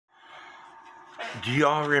Do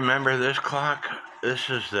y'all remember this clock? This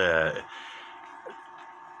is the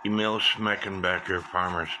E Schmeckenbecher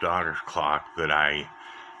Farmers Daughter's clock that I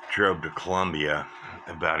drove to Columbia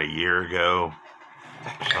about a year ago,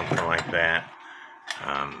 something like that.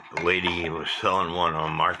 The lady was selling one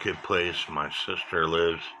on Marketplace. My sister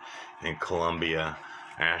lives in Columbia.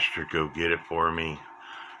 I asked her to go get it for me.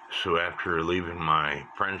 So after leaving my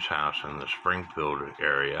friend's house in the Springfield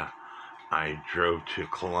area, I drove to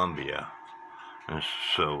Columbia. And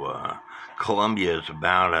so Columbia is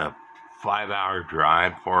about a 5-hour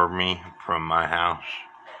drive for me from my house.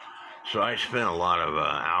 So I spent a lot of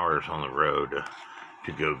hours on the road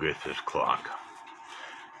to go get this clock.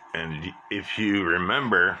 And if you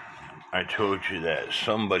remember, I told you that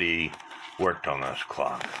somebody worked on this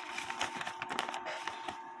clock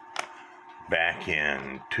back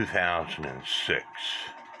in 2006.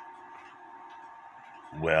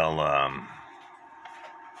 Well,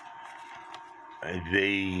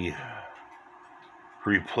 they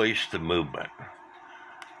replaced the movement.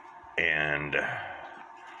 And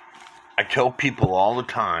I tell people all the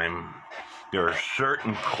time, there are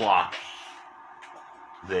certain clocks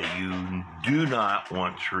that you do not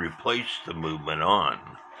want to replace the movement on.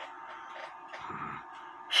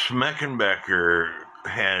 Schmeckenbecher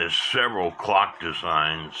has several clock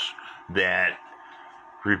designs that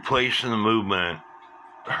replacing the movement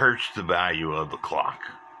hurts the value of the clock.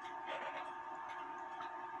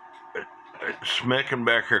 A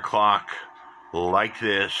Schmeckenbecher clock like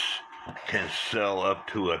this can sell up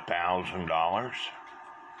to $1,000.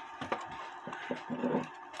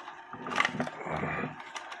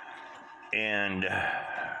 And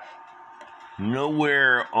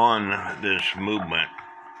nowhere on this movement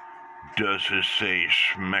does it say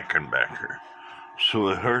Schmeckenbecher, so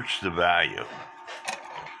it hurts the value.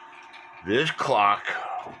 This clock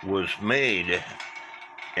was made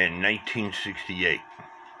in 1968.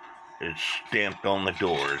 It's stamped on the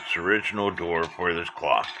door. It's the original door for this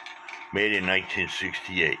clock, made in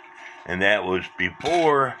 1968. And that was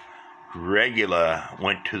before Regula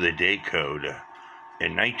went to the day code.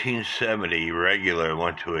 In 1970, Regula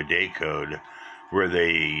went to a day code where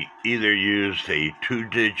they either used a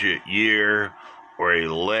 2-digit year or a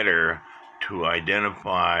letter to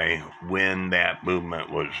identify when that movement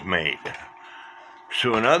was made.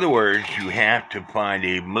 So in other words, you have to find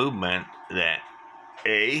a movement that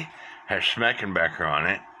A, has Schmeckenbecher on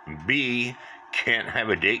it, B, can't have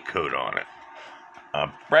a date code on it. A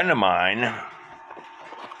friend of mine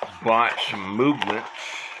bought some movements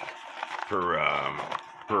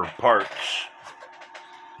for parts,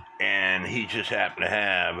 and he just happened to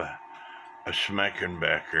have a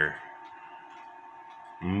Schmeckenbecher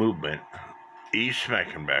movement, E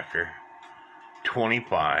Schmeckenbecher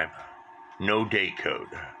 25, no date code.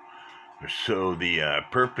 So the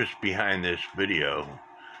purpose behind this video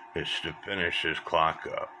is to finish this clock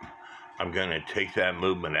up. I'm going to take that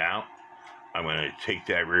movement out. I'm going to take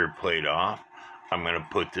that rear plate off. I'm going to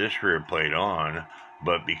put this rear plate on,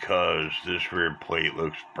 but because this rear plate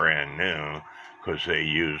looks brand new, because they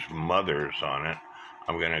use mothers on it,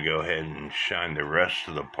 I'm going to go ahead and shine the rest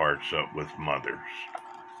of the parts up with mothers.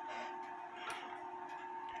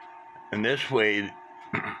 And this way,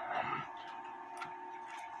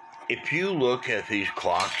 if you look at these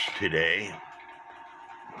clocks today,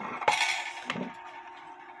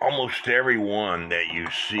 almost every one that you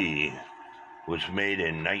see was made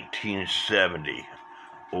in 1970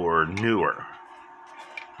 or newer.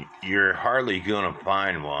 You're hardly going to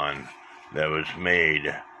find one that was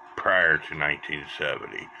made prior to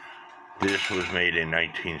 1970. This was made in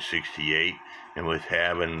 1968, and with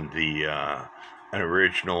having the an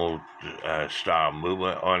original style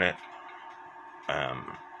movement on it,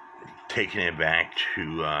 taking it back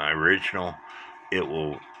to original, it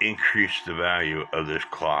will increase the value of this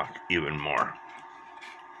clock even more.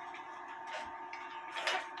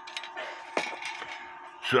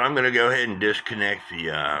 So I'm going to go ahead and disconnect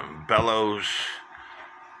the bellows,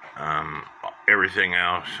 everything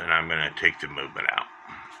else, and I'm going to take the movement out.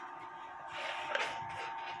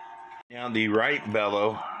 Now the right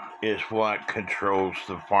bellow is what controls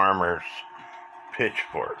the farmer's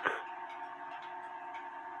pitchfork.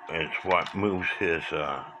 It's what moves his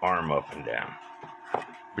arm up and down,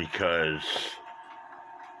 because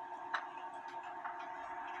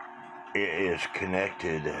it is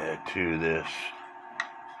connected to this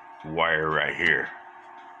wire right here,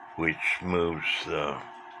 which moves the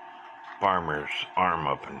farmer's arm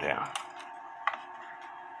up and down.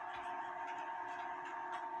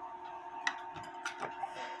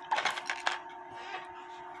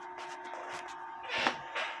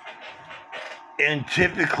 And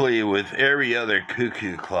typically with every other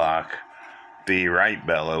cuckoo clock, the right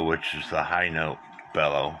bellow, which is the high note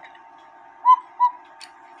bellow,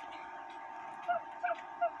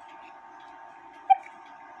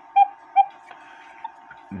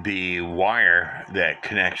 the wire that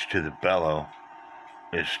connects to the bellow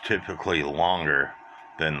is typically longer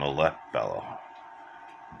than the left bellow.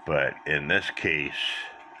 But in this case,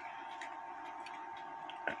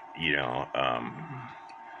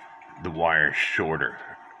 the wire is shorter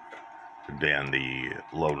than the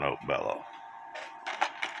low note bellow.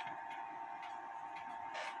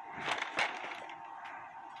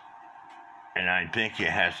 And I think it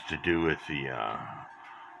has to do with the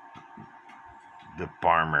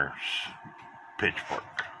farmer's pitchfork.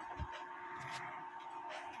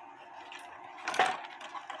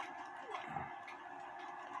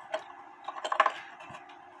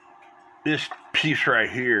 This piece right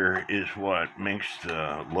here is what makes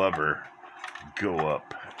the lever go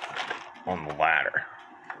up on the ladder.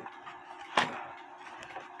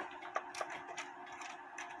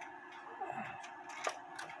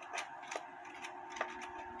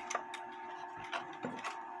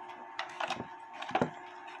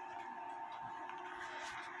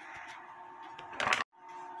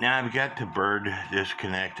 Now I've got the bird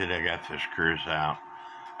disconnected. I got the screws out.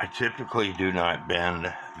 I typically do not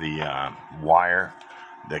bend the wire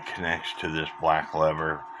that connects to this black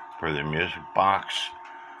lever for the music box.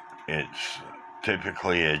 It's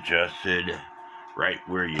typically adjusted right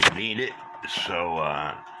where you need it,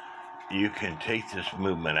 so you can take this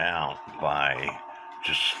movement out by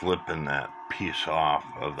just slipping that piece off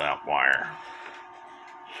of that wire.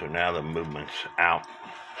 So now the movement's out,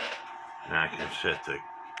 and I can set the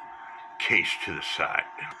case to the side.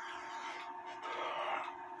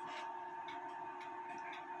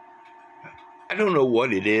 I don't know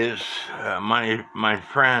what it is. My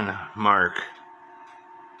friend Mark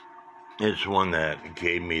is the one that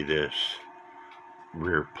gave me this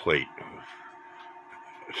rear plate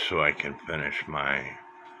so I can finish my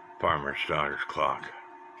Farmer's Daughter's clock.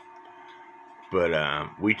 But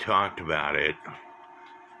we talked about it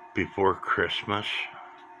before Christmas,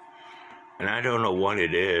 and I don't know what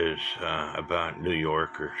it is about New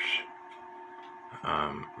Yorkers.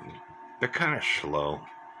 They're kind of slow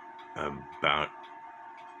about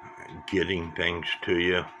getting things to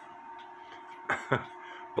you.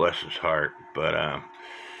 Bless his heart. But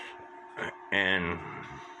and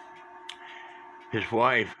his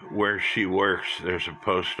wife, where she works, there's a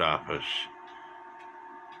post office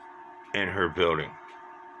in her building.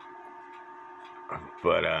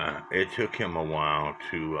 But it took him a while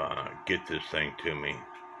to get this thing to me.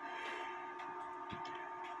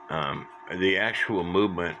 The actual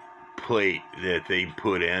movement plate that they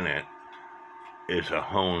put in it is a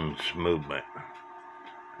Hones movement.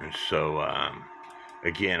 And so,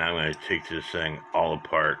 again, I'm going to take this thing all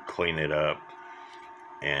apart, clean it up,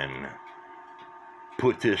 and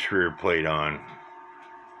put this rear plate on,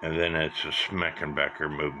 and then it's a Schmeckenbecher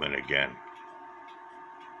movement again.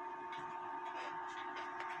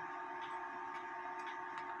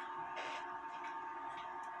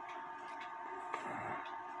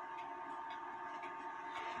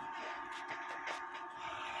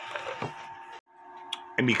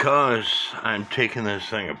 And because I'm taking this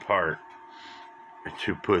thing apart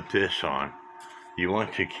to put this on, you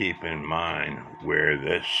want to keep in mind where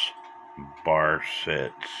this bar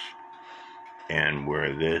sits and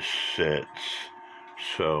where this sits.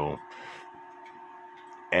 So,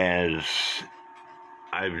 as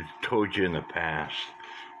I've told you in the past,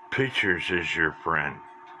 pictures is your friend.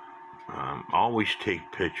 Always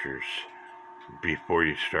take pictures before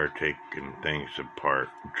you start taking things apart.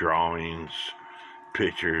 Drawings,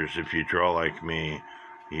 pictures. If you draw like me,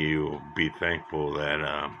 you'll be thankful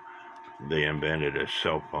that they invented a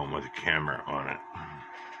cell phone with a camera on it.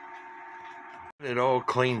 It all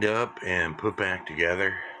cleaned up and put back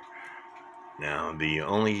together. Now the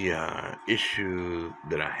only issue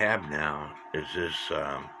that I have now is this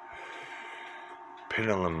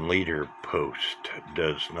pendulum leader post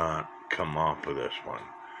does not come off of this one.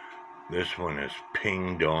 This one is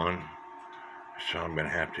pinged on, so I'm going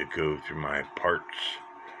to have to go through my parts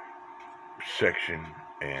section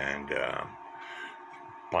and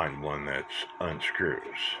find one that unscrews.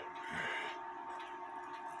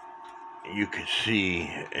 You can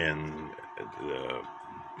see in the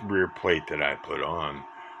rear plate that I put on,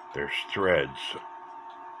 there's threads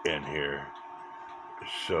in here,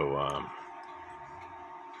 so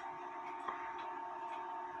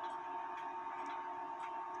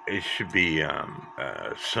it should be a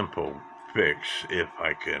simple fix if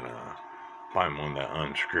I can find one that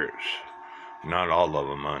unscrews. Not all of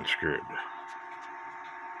them unscrewed.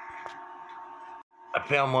 I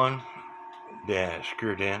found one that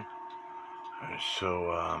screwed in.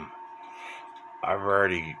 So I've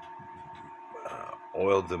already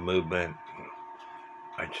oiled the movement.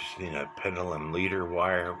 I just need a pendulum leader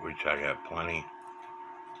wire, which I got plenty.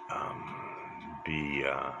 The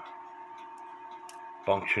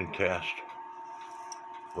function test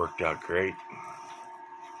worked out great.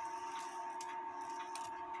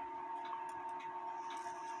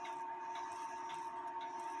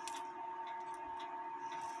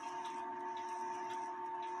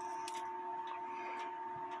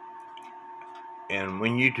 And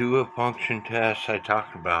when you do a function test, I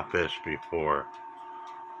talked about this before.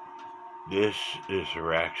 This is a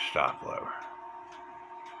rack stop lever.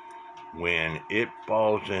 When it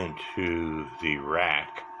falls into the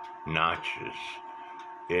rack notches,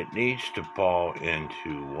 it needs to fall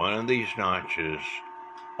into one of these notches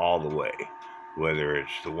all the way, whether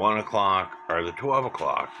it's the 1 o'clock or the 12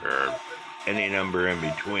 o'clock or any number in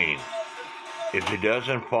between. If it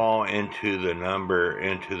doesn't fall into the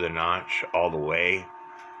notch all the way,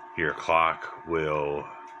 your clock will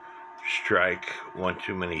strike one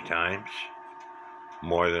too many times,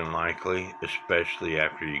 more than likely, especially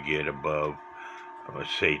after you get above,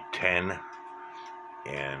 let's say, 10.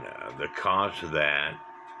 And the cause of that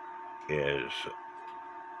is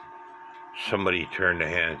somebody turned the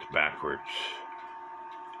hands backwards,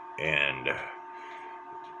 and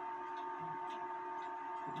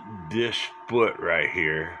this foot right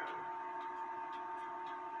here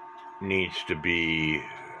needs to be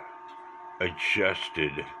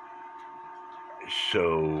adjusted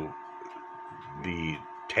so the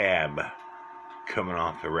tab coming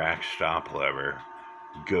off the rack stop lever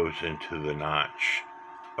goes into the notch,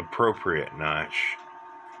 appropriate notch,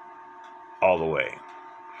 all the way.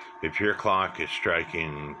 If your clock is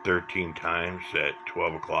striking 13 times at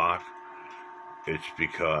 12 o'clock, it's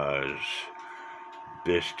because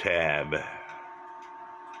this tab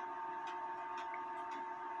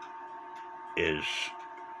is,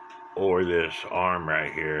 or this arm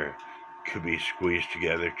right here, could be squeezed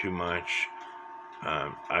together too much.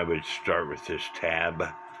 I would start with this tab,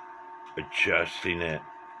 adjusting it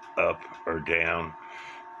up or down.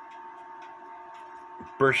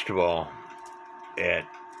 First of all, at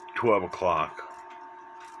 12 o'clock,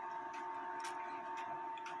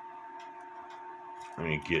 let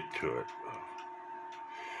me get to it.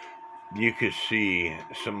 You could see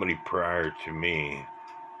somebody prior to me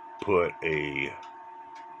put a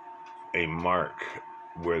mark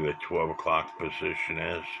where the 12 o'clock position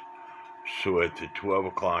is. So at the 12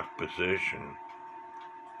 o'clock position,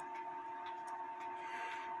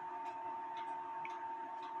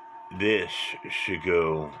 this should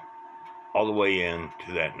go all the way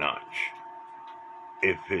into that notch.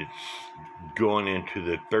 If it's going into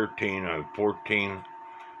the 13 or 14,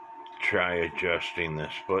 try adjusting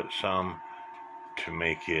this foot some to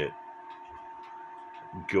make it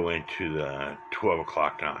go into the 12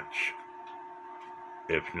 o'clock notch.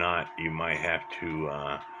 If not, you might have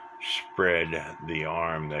to spread the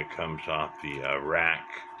arm that comes off the rack.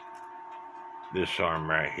 This arm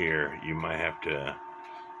right here, you might have to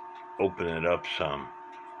open it up some,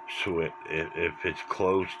 so if it's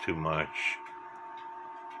closed too much,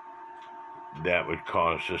 that would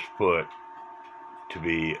cause this foot to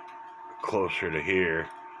be closer to here.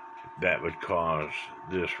 That would cause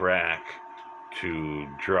this rack to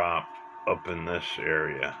drop up in this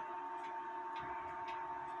area.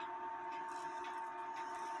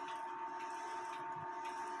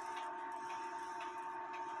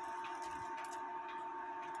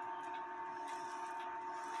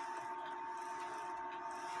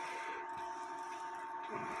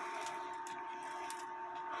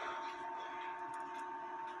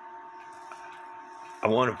 I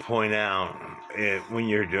want to point out, when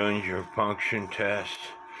you're doing your function test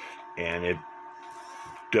and it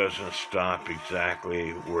doesn't stop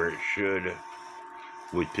exactly where it should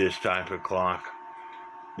with this type of clock,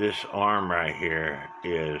 this arm right here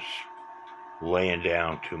is laying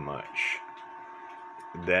down too much.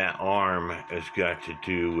 That arm has got to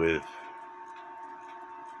do with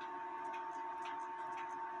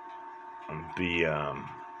the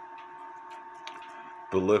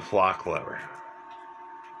lift lock lever.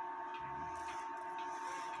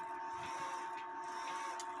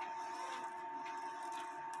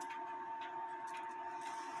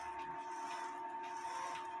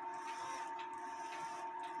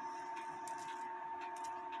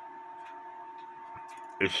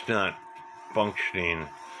 It's not functioning.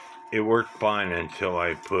 It worked fine until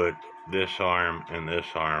I put this arm and this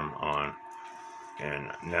arm on,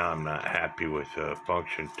 and now I'm not happy with the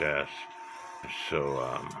function test.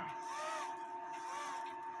 So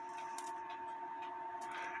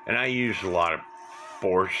And I use a lot of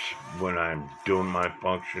force when I'm doing my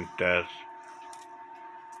function tests.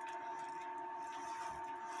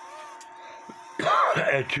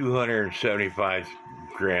 At 275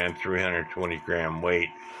 gram, 320 gram weight,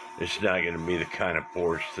 it's not going to be the kind of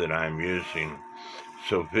force that I'm using.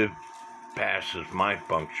 So if it passes my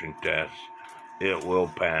function test, it will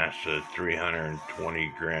pass a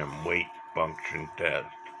 320 gram weight function test.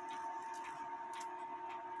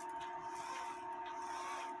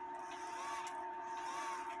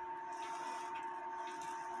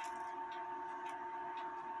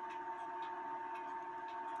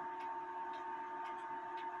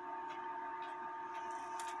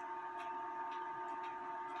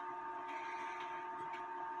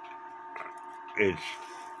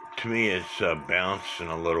 To me, it's bouncing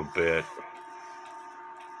a little bit.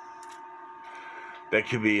 That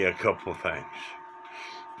could be a couple things.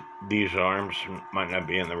 These arms might not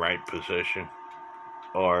be in the right position,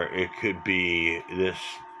 or it could be this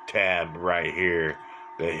tab right here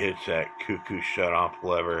that hits that cuckoo shut-off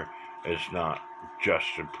lever is not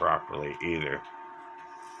adjusted properly either.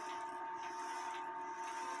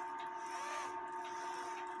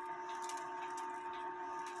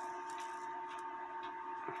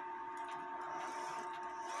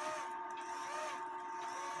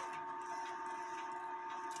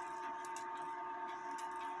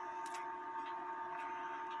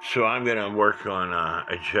 So I'm going to work on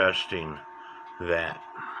adjusting that.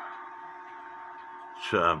 It's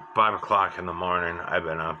 5 o'clock in the morning. I've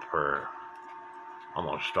been up for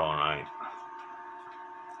almost all night.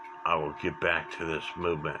 I will get back to this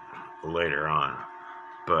movement later on.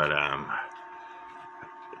 But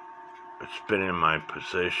it's been in my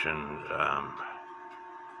position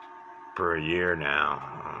for a year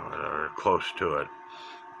now, or close to it.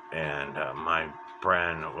 And my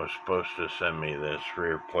friend was supposed to send me this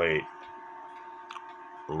rear plate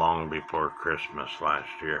long before Christmas last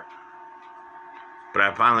year. But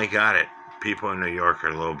I finally got it. People in New York are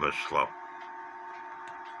a little bit slow.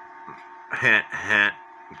 Hint, hint,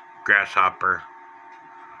 grasshopper.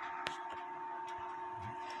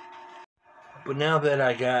 But now that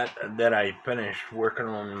I finished working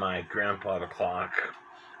on my grandfather clock,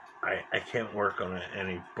 I can't work on it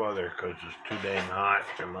any further because it's too dang hot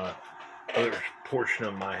in the other portion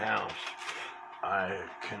of my house. I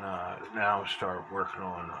can now start working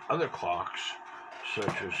on other clocks,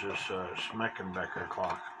 such as this Schmeckenbecher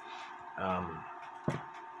clock.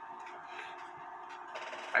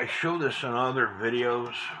 I show this in other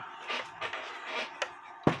videos.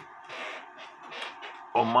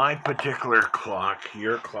 On my particular clock,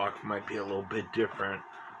 your clock might be a little bit different,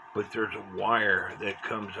 but there's a wire that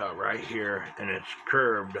comes out right here, and it's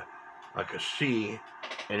curved like a C,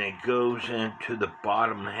 and it goes into the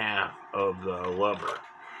bottom half of the lever.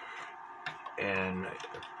 And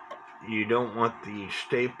you don't want the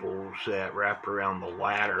staples that wrap around the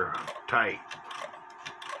ladder tight.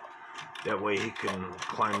 That way he can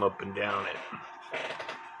climb up and down it.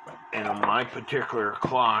 And on my particular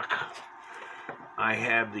clock, I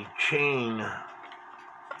have the chain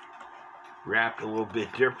wrapped a little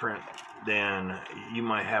bit different than you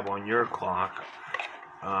might have on your clock.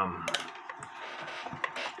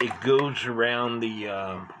 It goes around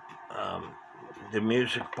the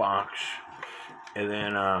music box, and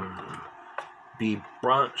then the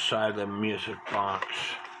front side of the music box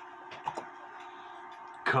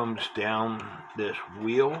comes down this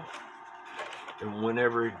wheel, and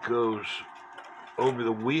whenever it goes over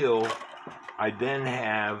the wheel, I then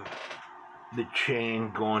have the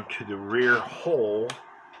chain going to the rear hole,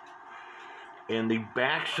 and the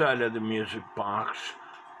back side of the music box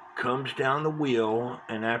comes down the wheel,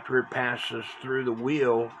 and after it passes through the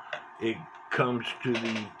wheel, it comes to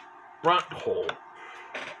the front hole.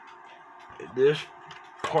 This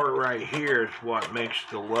part right here is what makes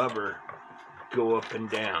the lever go up and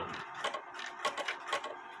down.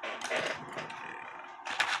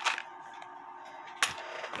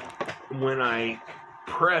 When I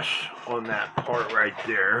press on that part right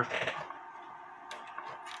there,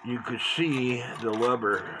 you could see the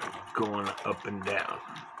lever going up and down.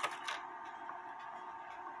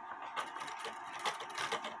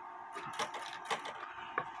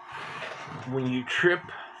 When you trip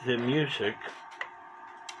the music,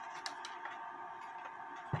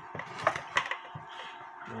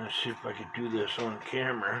 let's see if I could do this on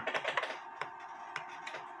camera.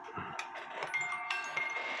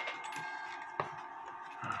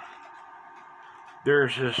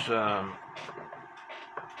 There's this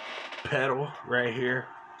pedal right here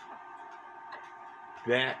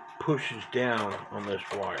that pushes down on this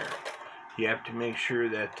wire. You have to make sure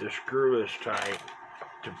that the screw is tight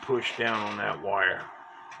to push down on that wire.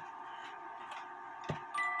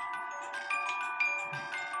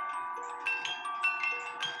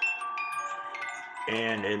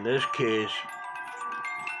 And in this case,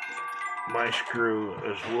 my screw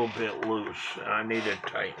is a little bit loose, and I need to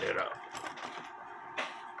tighten it up.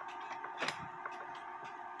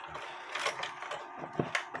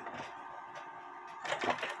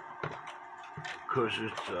 Because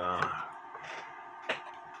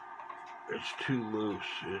it's too loose.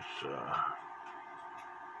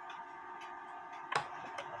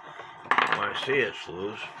 Well, I see it's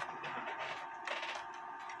loose.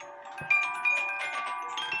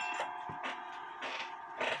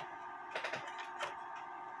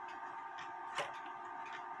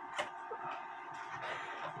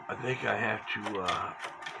 I think I have to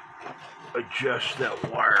adjust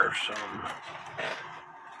that wire some.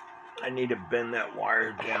 I need to bend that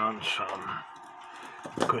wire down some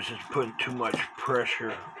because it's putting too much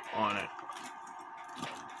pressure on it.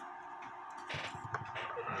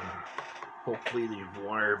 Hopefully these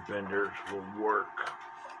wire benders will work.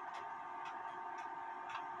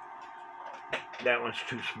 That one's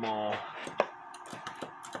too small.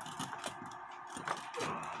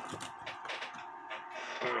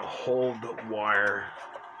 I'm going to hold the wire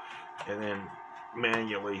and then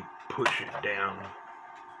manually push it down.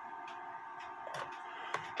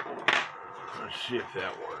 Let's see if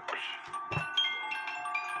that works.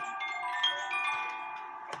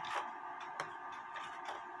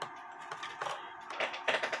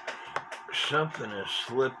 Something is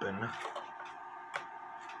slipping.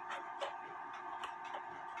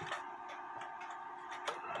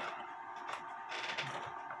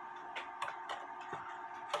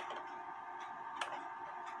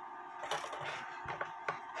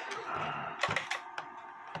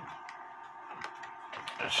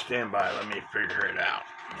 Stand by, let me figure it out.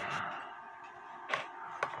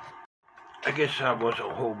 I guess I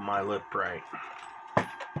wasn't holding my lip right.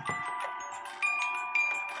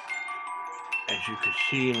 As you can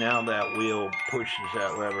see, now that wheel pushes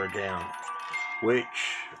that lever down,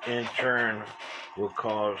 which in turn will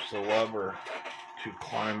cause the lever to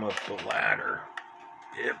climb up the ladder.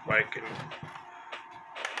 If I can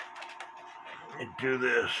do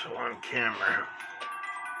this on camera.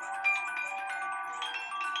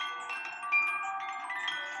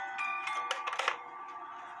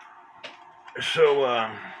 So,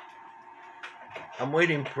 I'm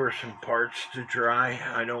waiting for some parts to dry.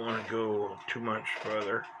 I don't want to go too much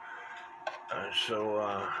further.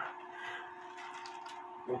 So,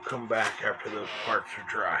 we'll come back after those parts are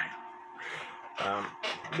dry.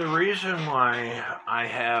 The reason why I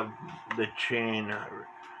have the chain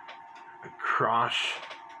crossed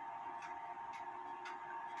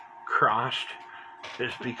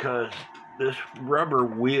is because this rubber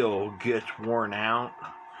wheel gets worn out.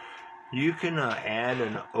 You can add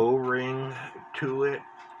an O-ring to it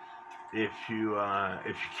if you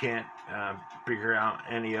can't figure out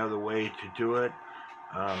any other way to do it.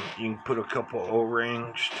 You can put a couple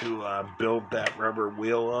O-rings to build that rubber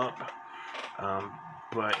wheel up.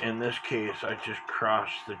 But in this case, I just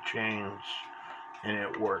crossed the chains and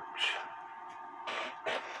it works.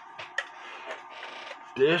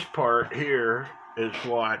 This part here is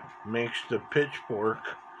what makes the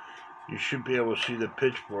pitchfork. You should be able to see the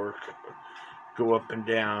pitchfork go up and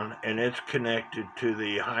down, and it's connected to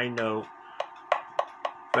the high note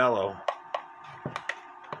bellow.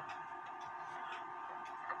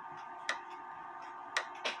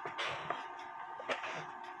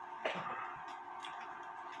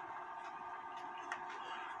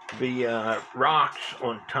 The rocks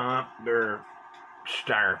on top, they're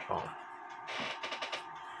styrofoam.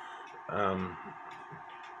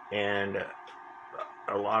 And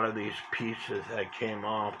a lot of these pieces that came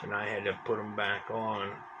off, and I had to put them back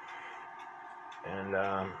on. And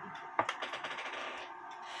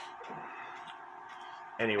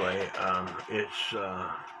anyway, it's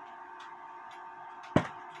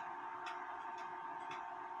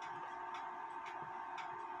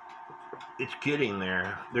getting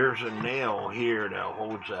there. There's a nail here that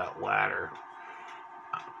holds that ladder.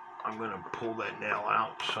 I'm going to pull that nail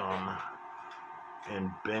out some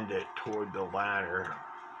and bend it toward the ladder.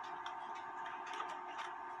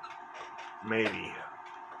 Maybe.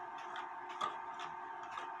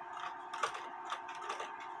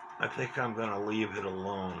 I think I'm going to leave it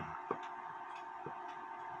alone.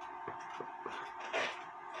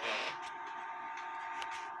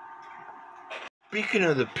 Speaking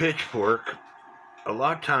of the pitchfork, a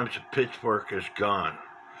lot of times the pitchfork is gone.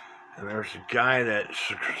 And there's a guy that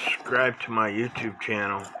subscribed to my YouTube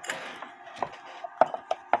channel.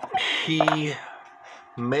 He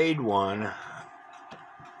made one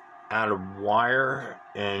out of wire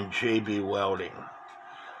and JB welding.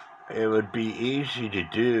 It would be easy to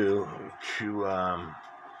do to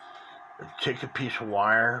take a piece of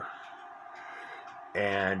wire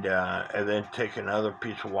and then take another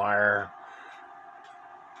piece of wire,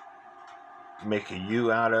 make a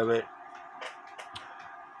U out of it,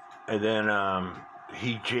 and then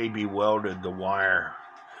he JB welded the wire.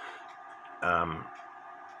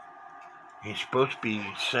 He's supposed to be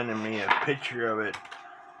sending me a picture of it,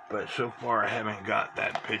 but so far I haven't got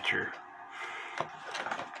that picture.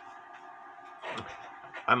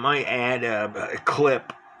 I might add a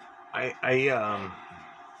clip. I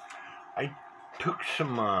took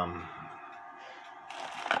some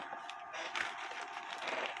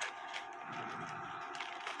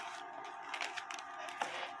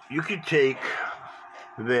you could take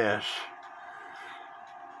this,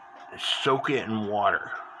 soak it in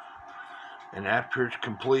water, and after it's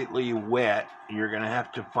completely wet, you're gonna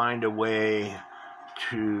have to find a way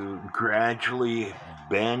to gradually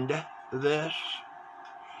bend this.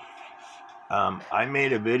 I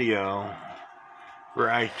made a video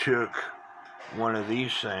where I took one of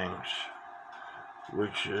these things,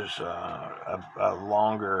 which is a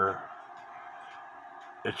longer,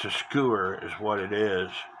 it's a skewer is what it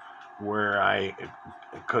is, where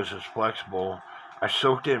because it's flexible, I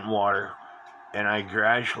soaked it in water and I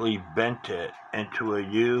gradually bent it into a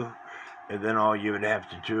U, and then all you would have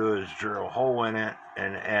to do is drill a hole in it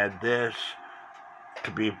and add this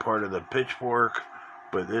to be part of the pitchfork.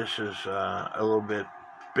 But this is a little bit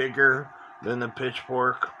bigger than the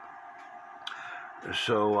pitchfork,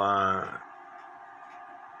 so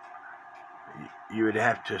you would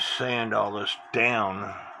have to sand all this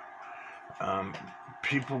down.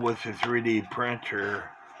 People with a 3D printer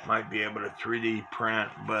might be able to 3D print,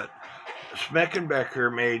 but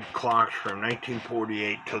Schmeckenbecher made clocks from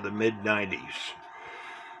 1948 to the mid-90s.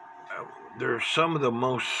 They're some of the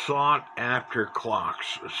most sought-after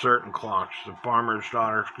clocks, certain clocks. The Farmer's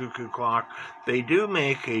Daughter cuckoo clock. They do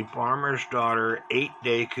make a Farmer's Daughter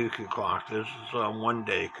 8-day cuckoo clock. This is a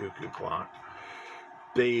 1-day cuckoo clock.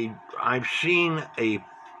 I've seen an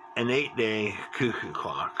 8-day cuckoo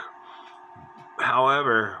clock.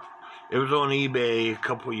 However, it was on eBay a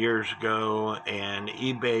couple years ago, and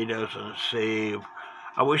eBay doesn't save.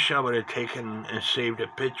 I wish I would have taken and saved a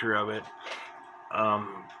picture of it.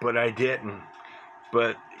 But I didn't.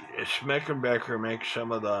 But Schmeckenbecher makes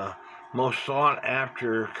some of the most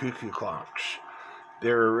sought-after cuckoo clocks.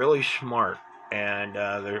 They're really smart, and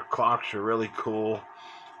their clocks are really cool,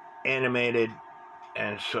 animated,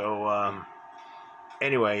 and so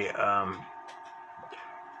anyway,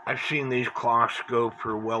 I've seen these clocks go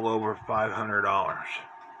for well over $500.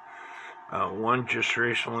 One just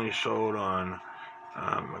recently sold on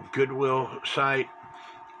a Goodwill site.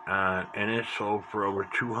 And it sold for over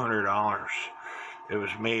 $200. It was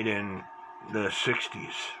made in the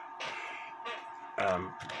 60s.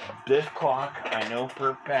 This clock, I know for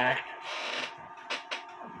a fact,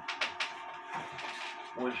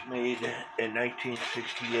 was made in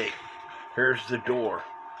 1968. Here's the door.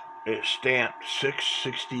 It's stamped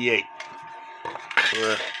 668.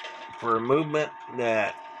 For a movement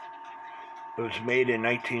that was made in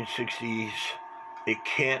 1960s, it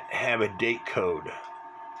can't have a date code.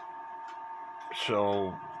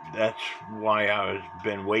 So that's why I've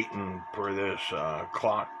been waiting for this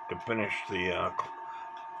clock to finish the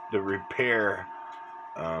repair,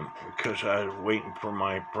 because I was waiting for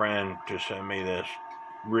my friend to send me this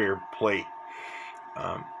rear plate.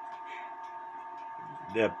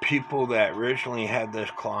 The people that originally had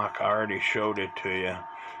this clock, I already showed it to you,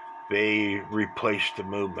 they replaced the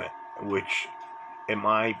movement, which in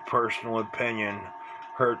my personal opinion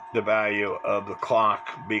hurt the value of the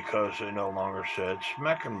clock, because it no longer said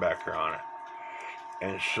Schmeckenbecher on it.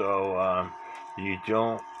 And so you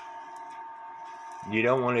don't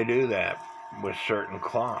want to do that with certain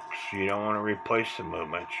clocks. You don't want to replace the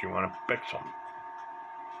movements, you want to fix them.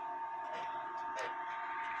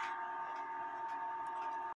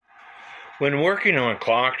 When working on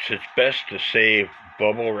clocks, it's best to save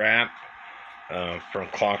bubble wrap from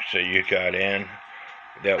clocks that you got in.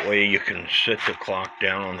 That way you can sit the clock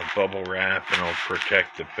down on the bubble wrap and it'll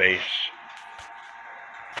protect the face.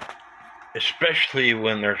 Especially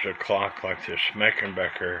when there's a clock like the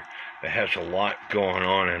Schmeckenbecher that has a lot going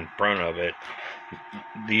on in front of it.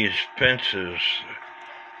 These fences,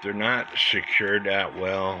 they're not secured that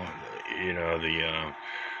well. You know,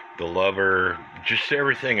 the lever, just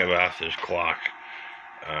everything about this clock,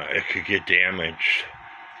 it could get damaged.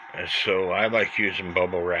 And so I like using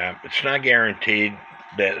bubble wrap. It's not guaranteed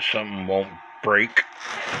that something won't break,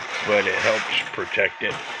 but it helps protect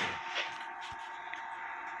it.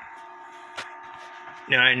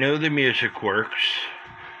 Now, I know the music works.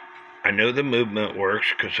 I know the movement works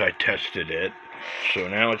because I tested it. So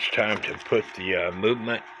now it's time to put the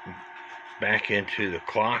movement back into the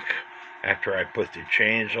clock after I put the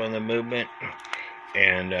chains on the movement,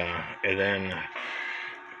 and then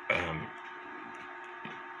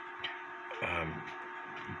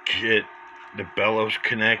get the bellows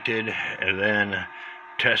connected, and then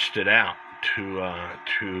test it out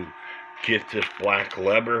to get this black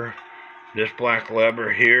lever. This black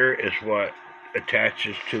lever here is what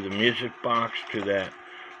attaches to the music box, to that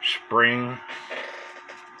spring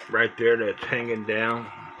right there that's hanging down.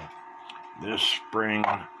 This spring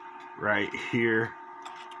right here,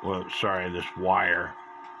 well, sorry, this wire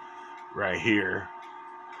right here,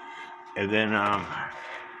 and then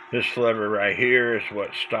this lever right here is what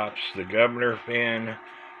stops the governor fan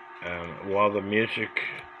while the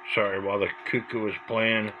cuckoo is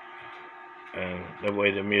playing, the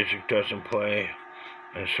way the music doesn't play.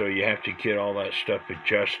 And so you have to get all that stuff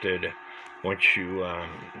adjusted once you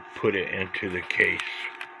put it into the case.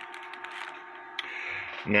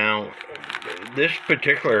 Now, this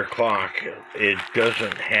particular clock, it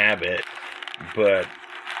doesn't have it, but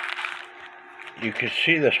you can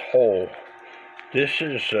see this hole. This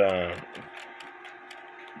is,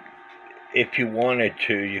 if you wanted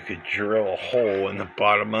to, you could drill a hole in the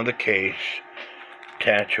bottom of the case,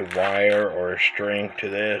 attach a wire or a string to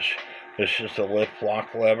this. This is the lift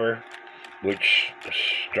lock lever, which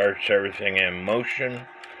starts everything in motion.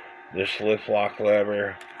 This lift lock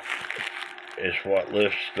lever is what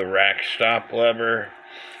lifts the rack stop lever.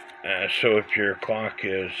 So if your clock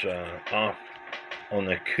is off on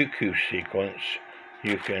the cuckoo sequence,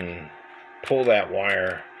 you can pull that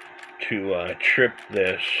wire to trip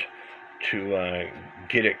this to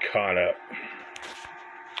get it caught up.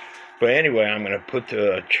 But anyway, I'm going to put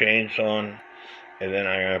the chains on, and then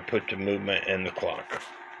I'm going to put the movement in the clock.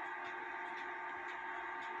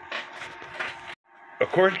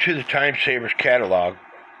 According to the Time Savers catalog,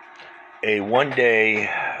 a one-day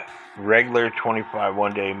regular 25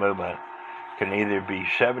 one-day movement can either be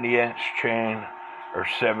 70-inch chain or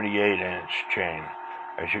 78-inch chain.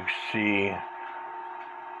 As you can see,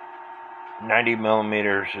 90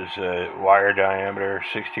 millimeters is the wire diameter,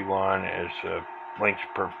 61 is the length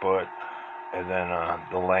per foot, and then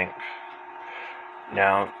the length.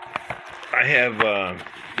 Now, I have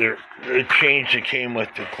the chains that came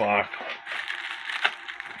with the clock.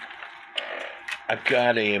 I've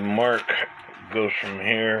got a mark, goes from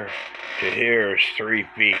here to here is 3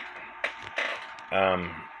 feet.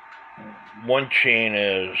 One chain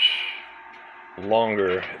is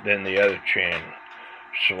longer than the other chain,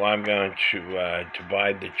 so I'm going to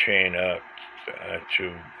divide the chain up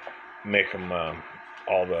to make them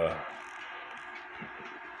all the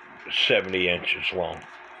 70 inches long.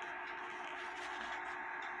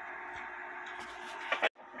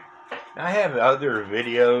 I have other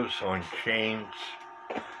videos on chains.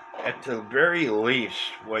 At the very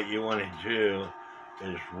least, what you want to do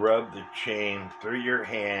is rub the chain through your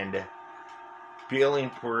hand,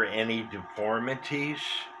 feeling for any deformities,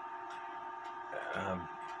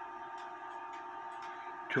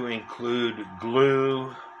 to include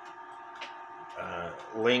glue,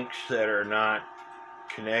 links that are not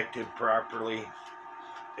connected properly,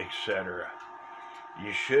 etc.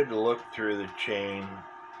 You should look through the chain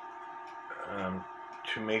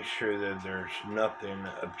to make sure that there's nothing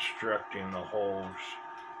obstructing the holes,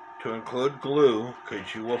 to include glue,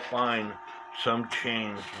 because you will find some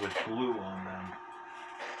chains with glue on them.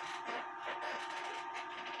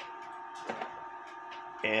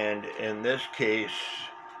 And in this case,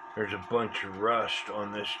 there's a bunch of rust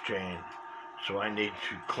on this chain, so I need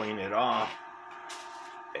to clean it off.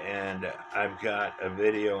 And I've got a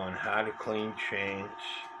video on how to clean chains.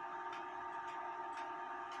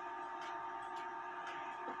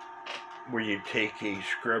 Where you take a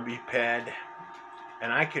scrubby pad,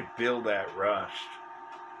 and I could feel that rust.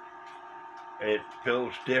 It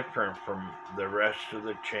feels different from the rest of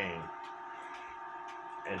the chain.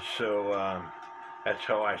 And so that's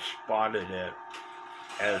how I spotted it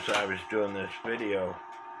as I was doing this video.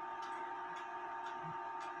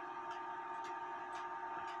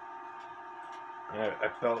 I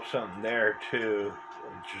felt something there too.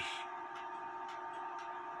 Just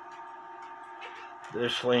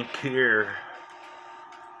this link here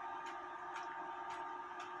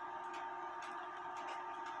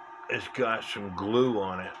has got some glue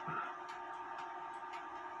on it,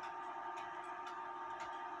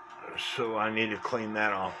 so I need to clean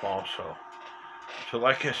that off also. So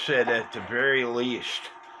like I said, at the very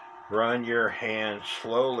least, run your hand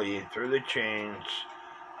slowly through the chains,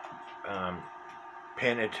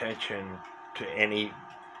 paying attention to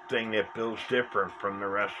anything that feels different from the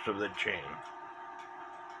rest of the chain.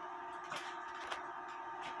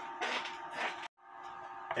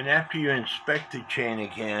 And after you inspect the chain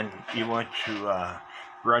again, you want to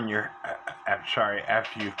run your,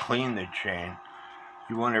 after you clean the chain,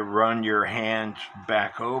 you want to run your hands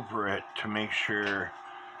back over it to make sure,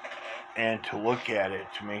 and to look at it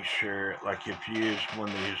to make sure, like if you use one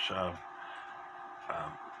of these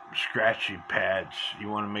scratchy pads, you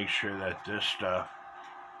want to make sure that this stuff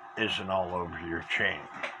isn't all over your chain.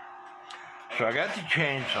 So I got the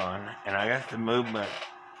chains on, and I got the movement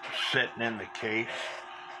sitting in the case,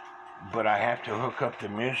 but I have to hook up the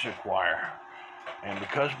music wire. And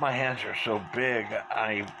because my hands are so big,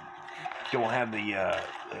 I don't have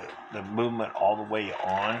the movement all the way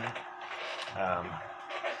on.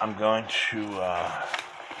 I'm going to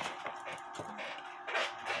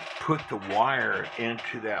put the wire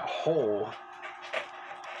into that hole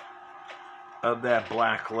of that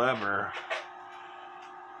black lever.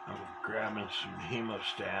 I'm grabbing some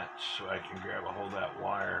hemostats so I can grab a hold of that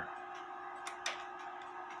wire.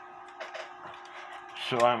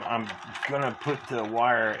 So I'm going to put the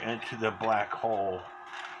wire into the black hole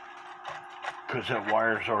because that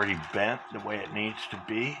wire's already bent the way it needs to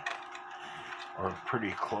be, or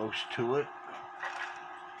pretty close to it.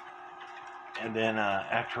 And then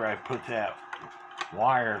after I put that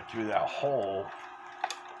wire through that hole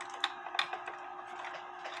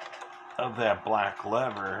of that black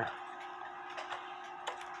lever,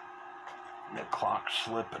 the clock's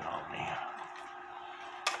slipping on me,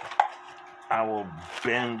 I will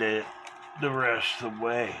bend it the rest of the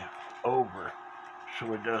way over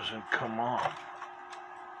so it doesn't come off.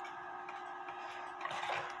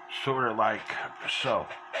 Sort of like so.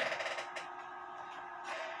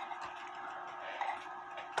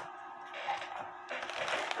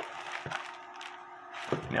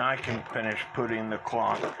 Now I can finish putting the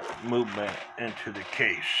clock movement into the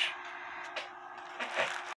case.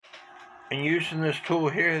 And using this tool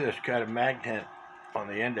here that's got a magnet on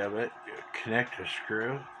the end of it, connect a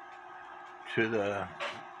screw to the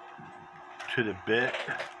bit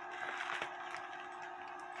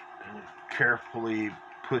and carefully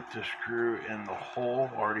put the screw in the hole.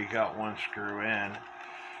 Already got one screw in,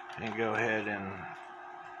 and go ahead and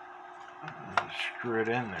screw it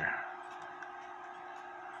in there.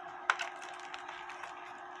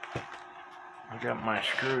 I got my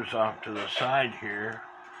screws off to the side here,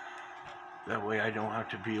 that way I don't have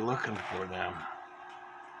to be looking for them.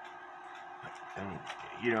 And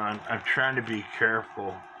you know, I'm trying to be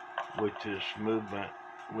careful with this movement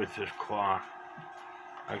with this clock.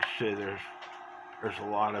 Like I say, there's a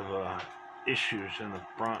lot of issues in the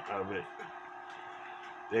front of it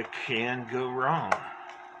that can go wrong,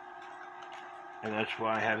 and that's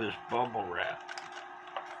why I have this bubble wrap.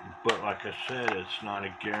 But like I said, it's not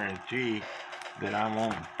a guarantee that I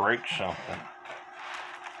won't break something.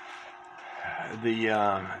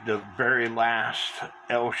 The very last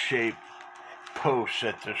L-shaped post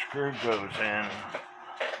that the screw goes in,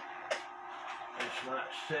 it's not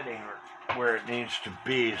sitting where it needs to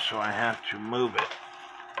be, so I have to move it.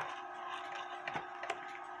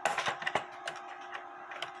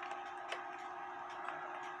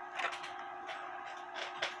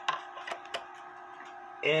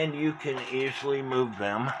 And you can easily move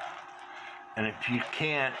them, and if you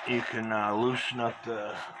can't, you can loosen up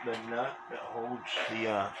the nut that holds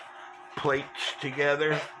the plates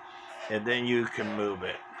together, and then you can move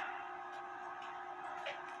it.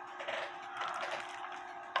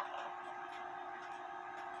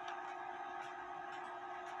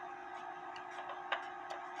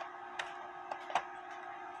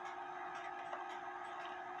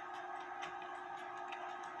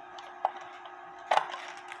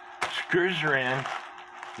 Screws are in.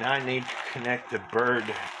 Now I need to connect the bird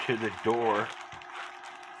to the door.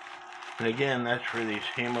 And again, that's where these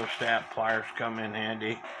hemostat pliers come in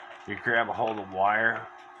handy. You grab a hold of wire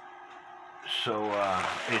so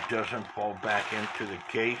it doesn't fall back into the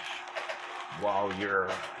case while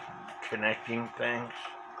you're connecting things.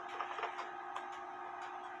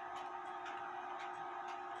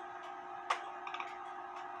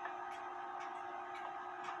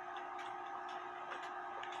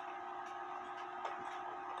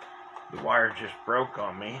 The wire just broke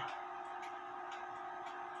on me.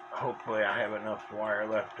 Hopefully I have enough wire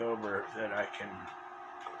left over that I can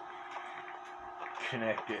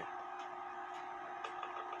connect it.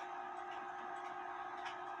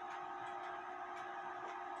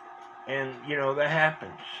 And you know, that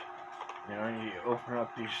happens. You know, you open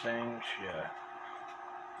up these things,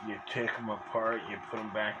 you take them apart, you put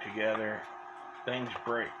them back together, things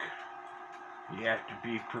break. You have to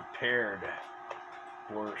be prepared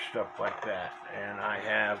for stuff like that. And I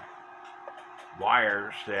have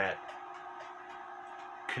wires that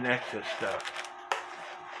connect this stuff.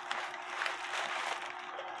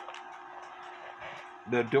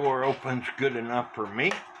 the door opens good enough for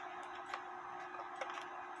me.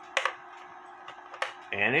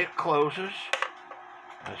 And it closes.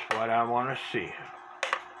 That's what I want to see.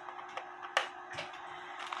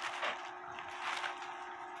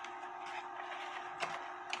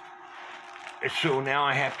 So now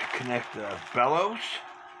I have to connect the bellows.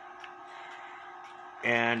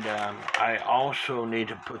 And I also need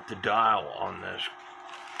to put the dial on this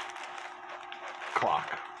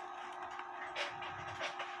clock.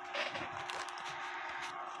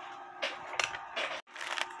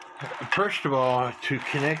 First of all, to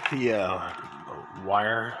connect the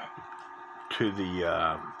wire to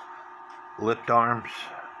the lift arms,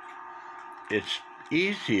 it's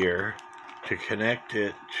easier to connect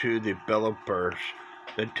it to the bellow burst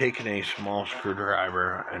than taking a small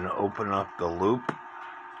screwdriver and open up the loop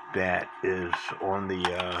that is on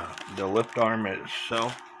the lift arm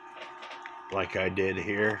itself, like I did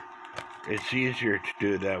here. It's easier to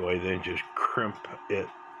do it that way than just crimp it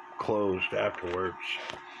closed afterwards.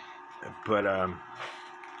 But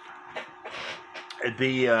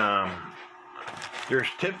there's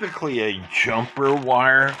typically a jumper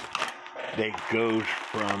wire that goes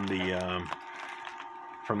from the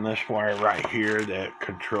from this wire right here that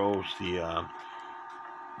controls the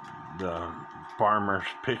farmer's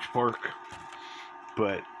pitchfork,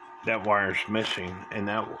 but that wire's missing, and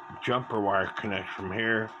that jumper wire connects from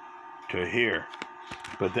here to here,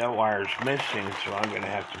 but that wire's missing, so I'm going to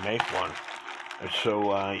have to make one.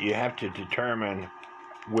 So you have to determine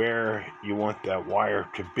where you want that wire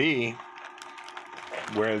to be,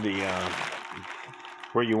 where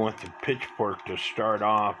you want the pitchfork to start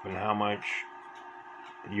off, and how much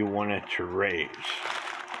you want it to raise.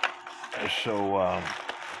 So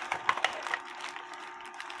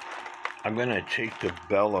I'm going to take the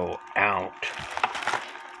bellow out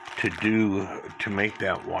to make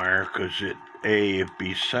that wire, because it'd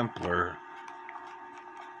be simpler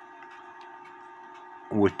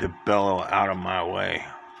with the bellow out of my way.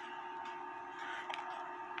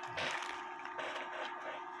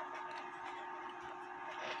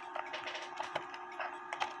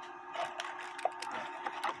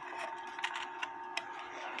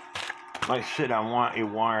 Like I said, I want a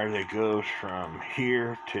wire that goes from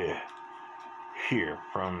here to here,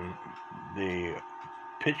 from the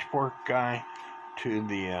pitchfork guy to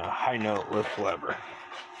the high note lift lever.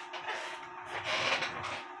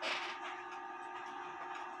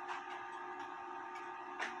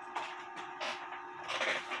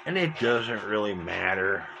 And it doesn't really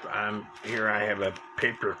matter. Here I have a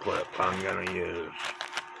paper clip I'm going to use.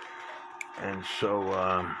 And so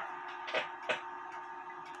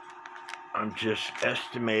I'm just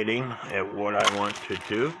estimating at what I want to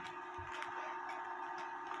do.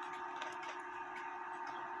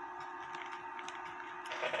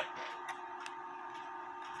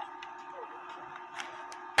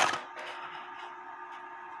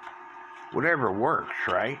 Whatever works,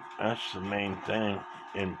 right? That's the main thing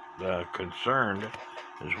in concerned,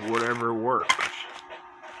 is whatever works.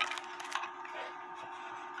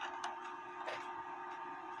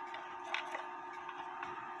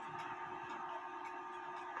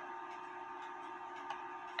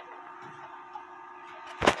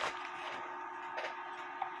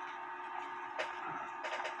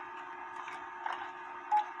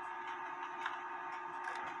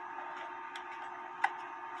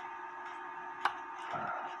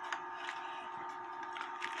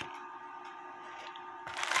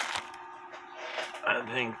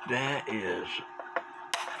 I think that is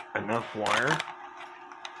enough wire.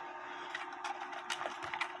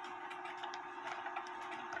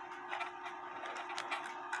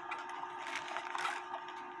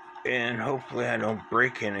 And hopefully I don't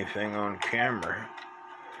break anything on camera.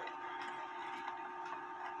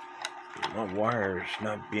 My wire is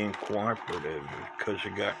not being cooperative because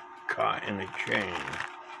it got caught in a chain.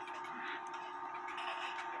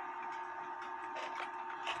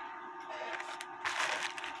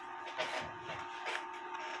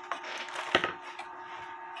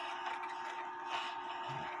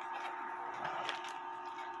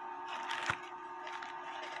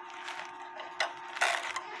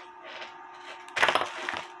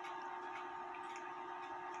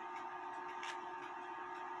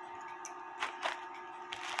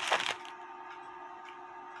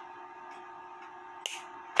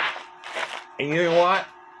 And you know what?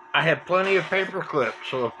 I have plenty of paper clips,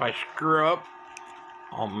 so if I screw up,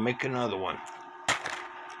 I'll make another one.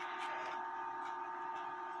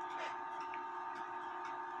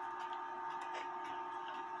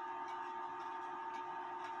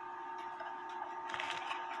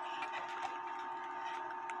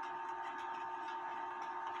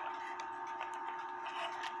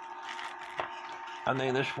 I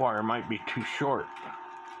think this wire might be too short.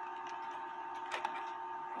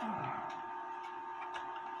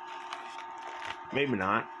 Maybe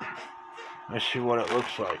not. Let's see what it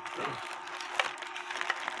looks like.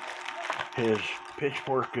 His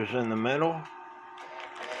pitchfork is in the middle.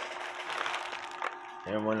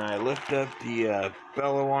 And when I lift up the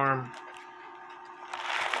bellow arm,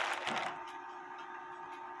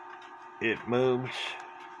 it moves.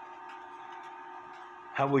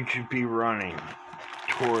 How would you be running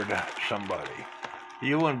toward somebody?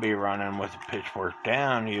 You wouldn't be running with the pitchfork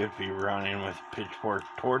down, you'd be running with the pitchfork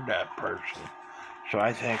toward that person. So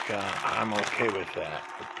I think I'm okay with that.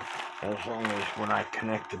 As long as when I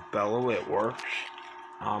connect the bellow it works,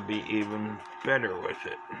 I'll be even better with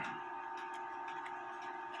it.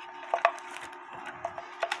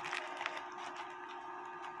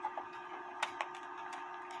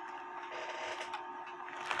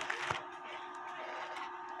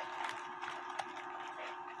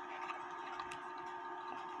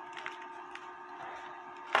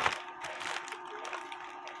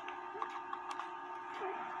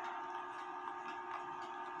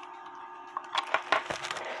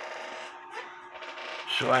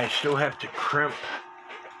 So I still have to crimp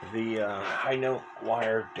the high note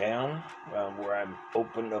wire down where I've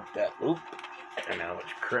opened up that loop, and now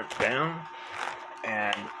it's crimped down,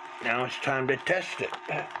 and now it's time to test it.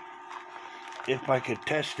 If I could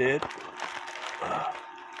test it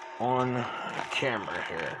on camera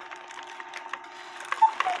here.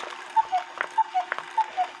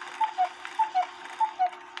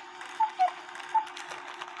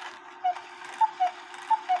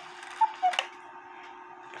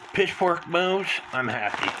 Pitchfork moves, I'm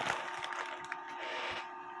happy.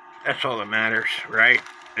 That's all that matters, right?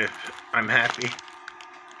 If I'm happy.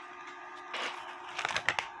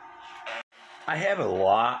 I have a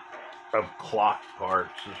lot of clock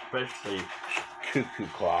parts, especially cuckoo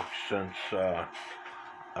clocks, since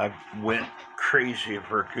I went crazy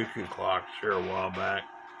for cuckoo clocks here a while back.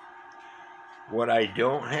 What I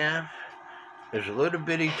don't have is little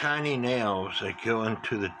bitty tiny nails that go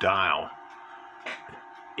into the dial.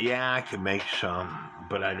 Yeah, I could make some,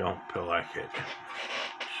 but I don't feel like it.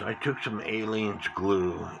 So I took some Alien's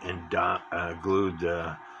glue and glued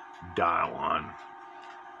the dial on.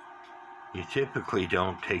 You typically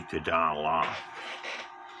don't take the dial off.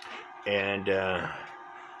 And the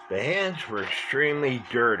hands were extremely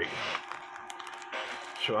dirty.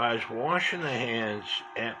 So I was washing the hands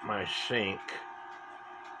at my sink.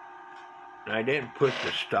 And I didn't put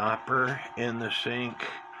the stopper in the sink.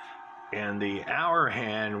 And the hour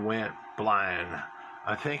hand went blind.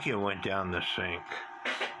 I think it went down the sink.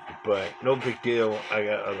 But no big deal, I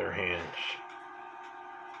got other hands.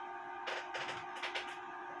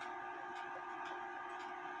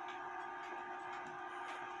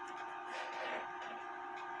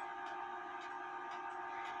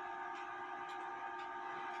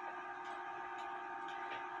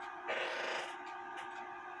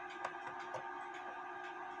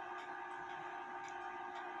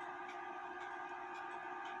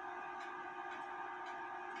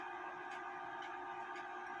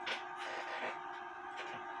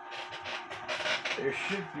 There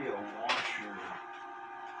should be a washer,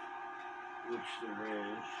 which there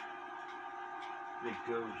is, that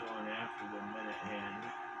goes on after the minute hand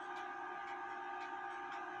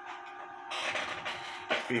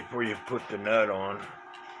before you put the nut on.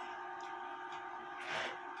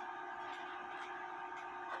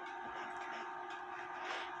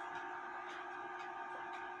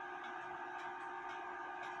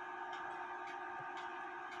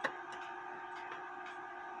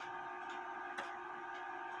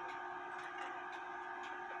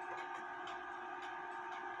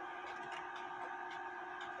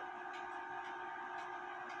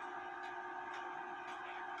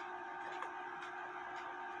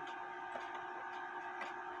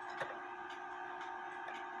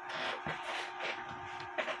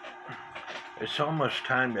 It's almost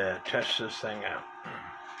time to test this thing out.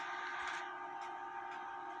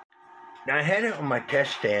 Now I had it on my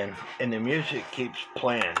test stand and the music keeps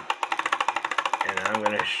playing, and I'm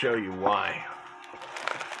going to show you why.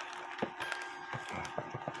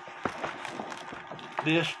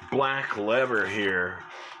 This black lever here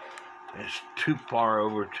is too far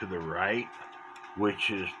over to the right,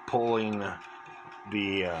 which is pulling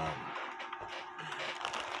the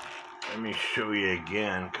let me show you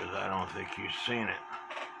again, because I don't think you've seen it.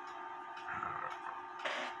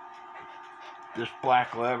 This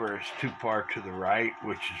black lever is too far to the right,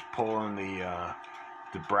 which is pulling the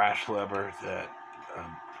brass lever that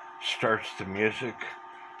starts the music.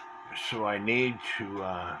 So I need to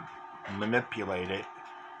manipulate it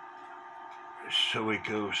so it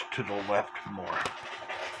goes to the left more.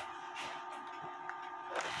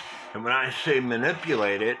 And when I say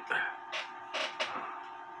manipulate it,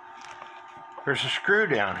 there's a screw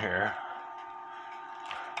down here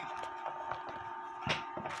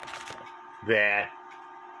that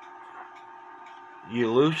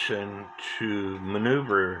you loosen to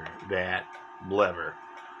maneuver that lever.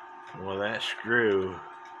 Well, that screw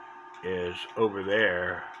is over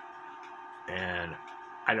there, and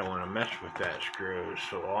I don't want to mess with that screw,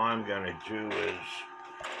 so all I'm going to do is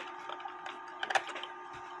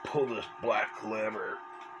pull this black lever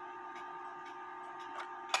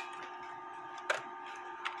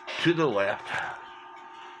to the left,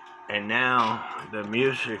 and now the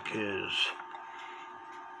music is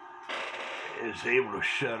able to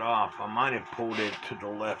shut off. I might have pulled it to the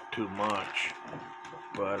left too much,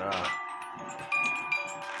 but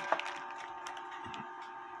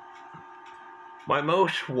my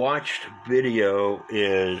most watched video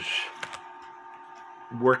is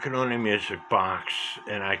working on a music box,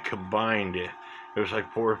 and I combined it. It was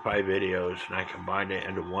like 4 or 5 videos, and I combined it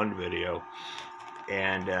into one video.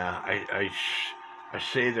 And I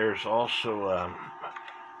say there's also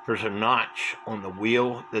there's a notch on the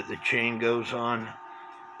wheel that the chain goes on,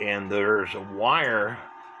 and there's a wire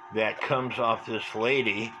that comes off this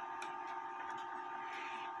lady,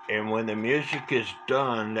 and when the music is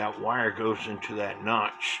done, that wire goes into that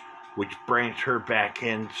notch, which brings her back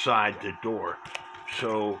inside the door.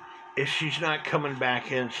 So if she's not coming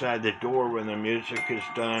back inside the door when the music is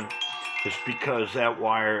done, it's because that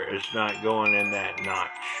wire is not going in that notch.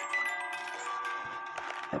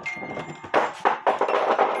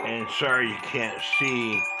 And sorry you can't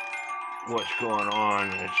see what's going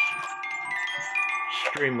on. It's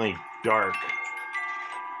extremely dark.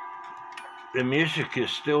 The music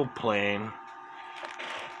is still playing,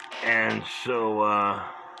 and so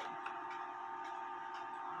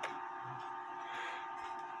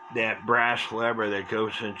that brass lever that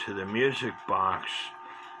goes into the music box,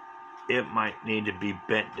 it might need to be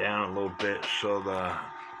bent down a little bit so the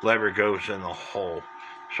lever goes in the hole.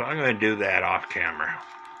 So I'm going to do that off camera.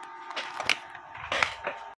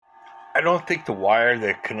 I don't think the wire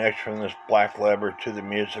that connects from this black lever to the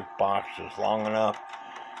music box is long enough,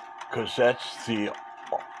 because that's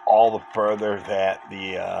all the further that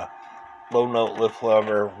the low note lift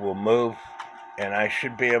lever will move, and I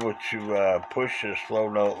should be able to push this low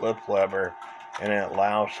note lift lever, and it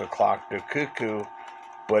allows the clock to cuckoo,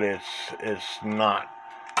 but it's not,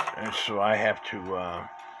 and so I have to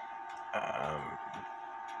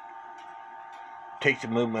take the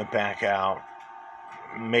movement back out,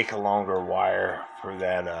 make a longer wire for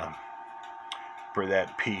that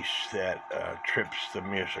piece that trips the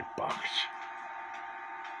music box.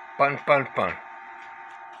 Fun, fun, fun.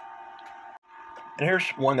 And here's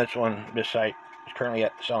one that's on this site. It's currently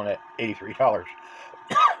selling at $83,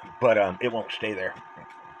 but it won't stay there.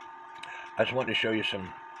 I just wanted to show you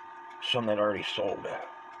some that already sold.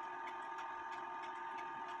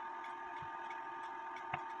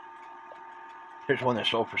 Here's one that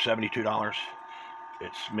sold for $72.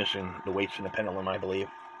 It's missing the weights and the pendulum, I believe.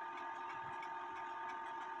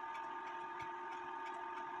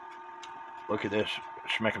 Look at this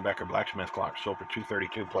Schmeckenbecher blacksmith clock, sold for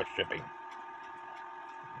 $232 plus shipping.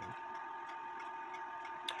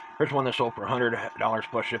 Here's one that sold for $100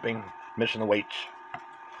 plus shipping, missing the weights.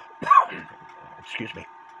 Excuse me.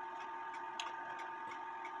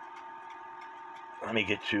 Let me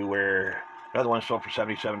get to where another one sold for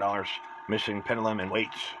 $77, missing pendulum and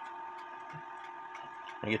weights.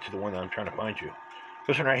 Let me get to the one that I'm trying to find you.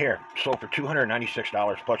 This one right here sold for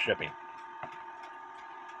 $296 plus shipping.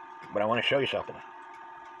 But I want to show you something.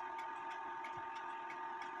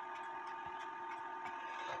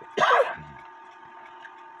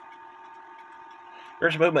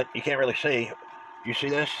 There's movement you can't really see. You see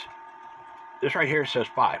this? This right here says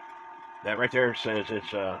 5. That right there says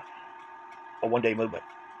it's a one-day movement.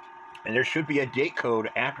 And there should be a date code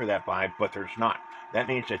after that 5, but there's not. That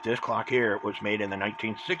means that this clock here was made in the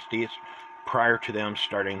 1960s prior to them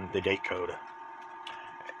starting the date code.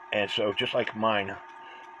 And so just like mine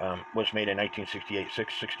was made in 1968,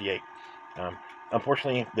 668.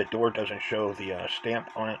 Unfortunately, the door doesn't show the stamp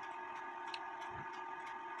on it.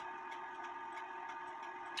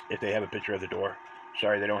 If they have a picture of the door.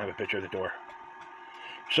 Sorry, they don't have a picture of the door.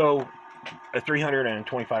 So, a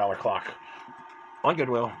 $325 clock on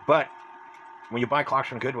Goodwill, but when you buy clocks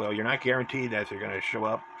from Goodwill, you're not guaranteed that they're going to show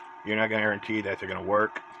up. You're not guaranteed that they're going to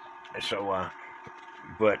work. So,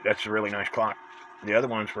 but that's a really nice clock. The other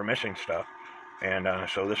ones were missing stuff, and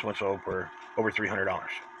so this one sold for over $300.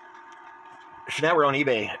 So now we're on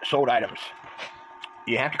eBay, sold items.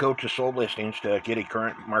 You have to go to sold listings to get a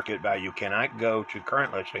current market value. You cannot go to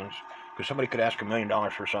current listings, because somebody could ask $1 million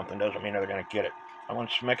for something. Doesn't mean they're going to get it. I want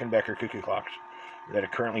Schmeckenbecher cuckoo clocks that are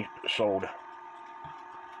currently sold.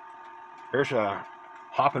 There's a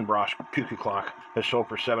Hoppenbrosch cuckoo clock that's sold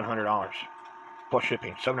for $700 plus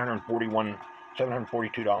shipping.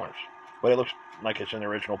 $742. But it looks like it's in the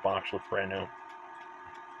original box. Looks brand new.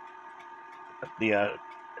 The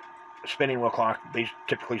spinning wheel clock, they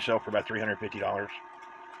typically sell for about $350.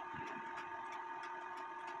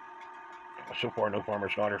 So far, no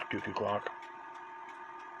Farmer's Daughter cuckoo clock.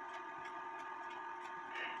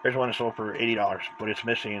 There's one that sold for $80, but it's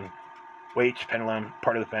missing weights, pendulum,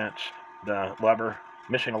 part of the fence, the lever,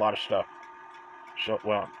 missing a lot of stuff. So,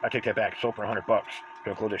 well, I take that back. Sold for $100 to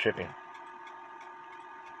include the shipping.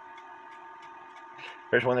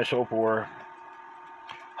 There's one that sold for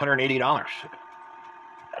 $180.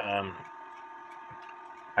 I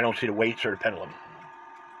don't see the weights or the pendulum.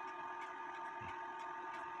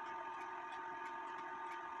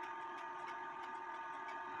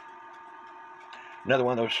 Another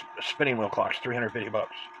one of those spinning wheel clocks, $350.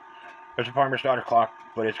 There's a Farmer's Daughter clock,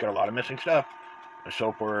 but it's got a lot of missing stuff.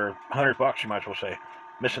 So for $100, you might as well say.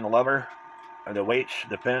 Missing the lever, the weights,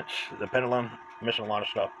 the fence, the pendulum, missing a lot of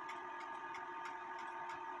stuff.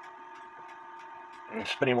 And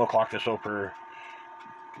spinning wheel clock that sold for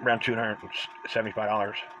around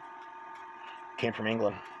 $275. Came from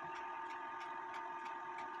England.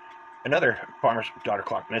 Another Farmer's Daughter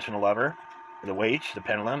clock, missing the lever, the weights, the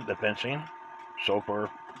pendulum, the fencing, sold for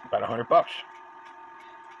about $100.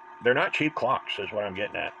 They're not cheap clocks, is what I'm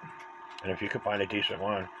getting at. And if you could find a decent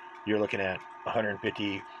one, you're looking at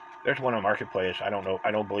 $150. There's one on Marketplace. I don't know. I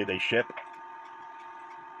don't believe they ship.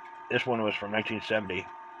 This one was from 1970,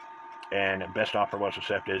 and best offer was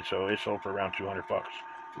accepted, so it sold for around $200.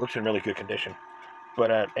 Looks in really good condition. But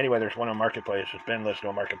anyway, there's one on Marketplace. It's been listed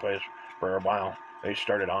on Marketplace for a while. They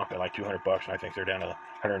started off at like $200, and I think they're down to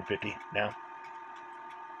 $150 now.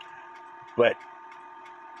 But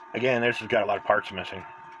again, this has got a lot of parts missing.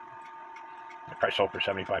 It probably sold for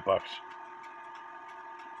 $75.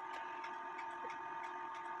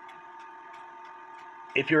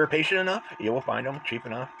 If you're patient enough, you will find them cheap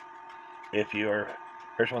enough. If you're,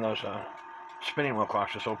 here's one of those spinning wheel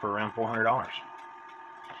clocks that sold for around $400.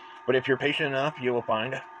 But if you're patient enough, you will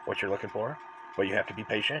find what you're looking for. But you have to be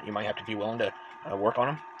patient. You might have to be willing to work on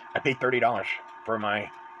them. I paid $30 for my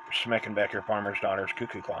Schmeckenbecher Farmers Daughter's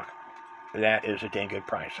cuckoo clock. That is a dang good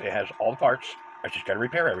price. It has all the parts. I just got to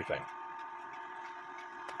repair everything.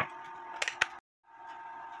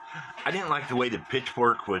 I didn't like the way the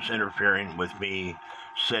pitchfork was interfering with me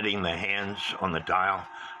setting the hands on the dial,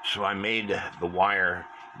 so I made the wire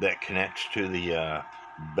that connects to the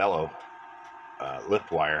bellow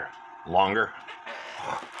lift wire longer.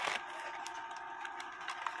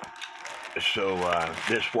 So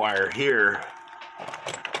this wire here,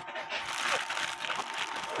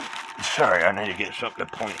 sorry, I need to get something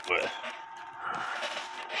to point with.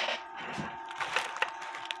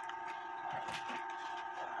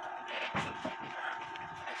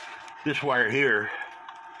 This wire here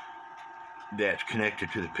that's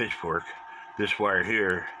connected to the pitchfork, this wire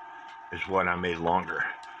here is what I made longer.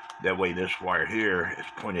 That way this wire here is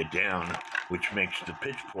pointed down, which makes the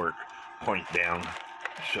pitchfork point down.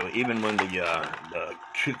 So even when the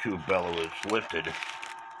cuckoo bellow is lifted,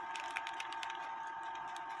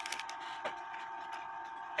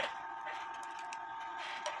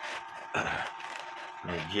 let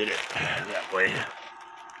me get it that way.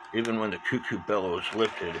 Even when the cuckoo bellow is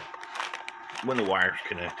lifted, when the wire's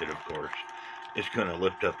connected, of course, it's going to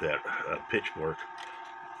lift up that pitchfork,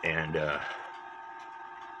 and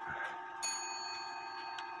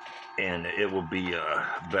it will be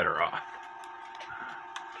better off.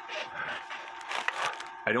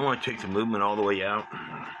 I don't want to take the movement all the way out,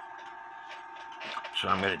 so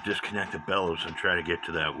I'm going to disconnect the bellows and try to get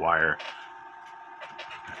to that wire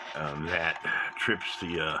that trips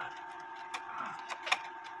the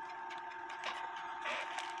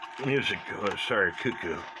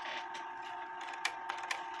cuckoo,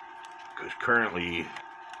 because currently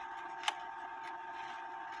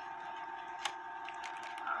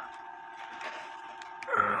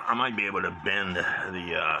I might be able to bend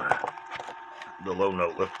the low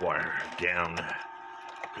note lift wire down,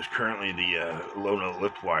 because currently the low note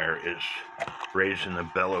lift wire is raising the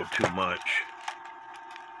bellow too much,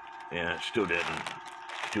 and it still didn't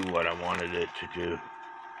do what I wanted it to do.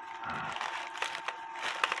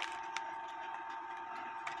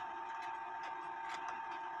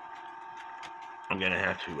 I'm gonna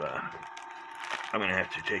have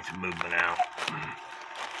to take the movement out.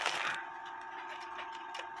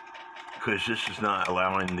 because this is not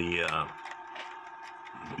allowing the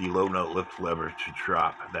low note lift lever to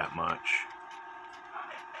drop that much.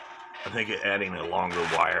 I think adding a longer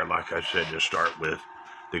wire, like I said, to start with,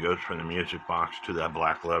 that goes from the music box to that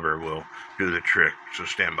black lever will do the trick, so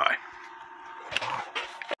stand by.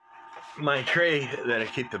 My tray that I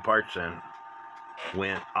keep the parts in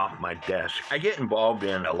went off my desk. I get involved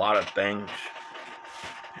in a lot of things.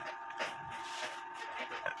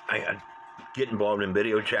 I get involved in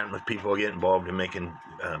video chatting with people. I get involved in making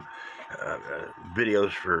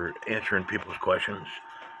videos for answering people's questions.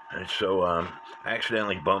 And so I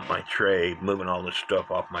accidentally bumped my tray, moving all this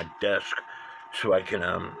stuff off my desk so I can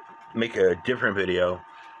make a different video.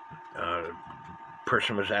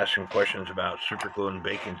 Person was asking questions about superglue and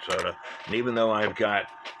baking soda, and even though I've got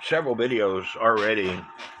several videos already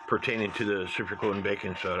pertaining to the superglue and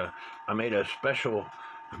baking soda, I made a special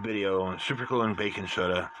video on superglue and baking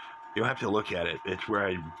soda. You'll have to look at it. It's where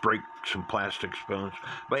I break some plastic spoons.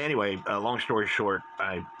 But anyway, long story short,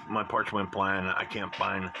 my parts went blind. I can't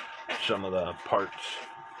find some of the parts,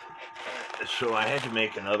 so I had to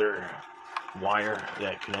make another wire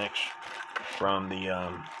that connects from the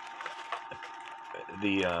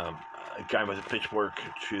guy with the pitchfork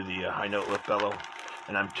to the high note lift bellow,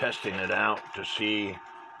 and I'm testing it out to see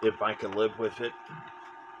if I can live with it.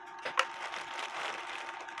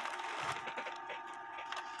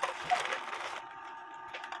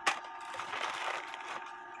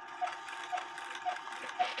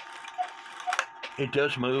 It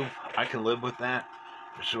does move. I can live with that.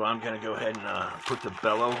 So I'm going to go ahead and put the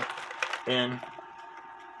bellow in.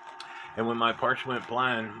 And when my parts went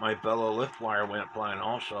blind, my bellow lift wire went blind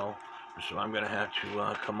also. So I'm going to have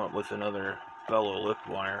to come up with another bellow lift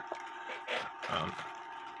wire.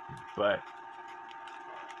 But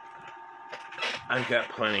I've got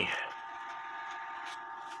plenty.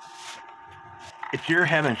 If you're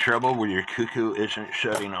having trouble where your cuckoo isn't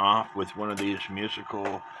shutting off with one of these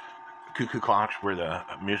musical cuckoo clocks where the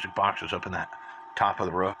music box is up in the top of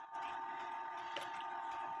the roof,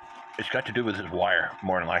 it's got to do with this wire,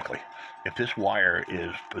 more than likely. If this wire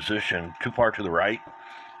is positioned too far to the right,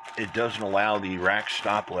 it doesn't allow the rack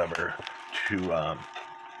stop lever to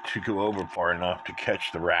go over far enough to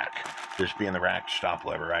catch the rack, this being the rack stop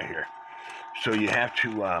lever right here. So you have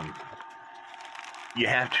to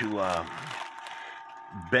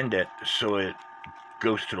bend it so it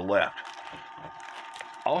goes to the left.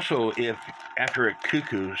 Also, if after it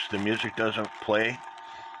cuckoos the music doesn't play,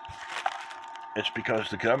 it's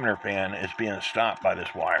because the governor fan is being stopped by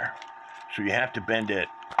this wire. So you have to bend it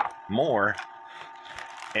more,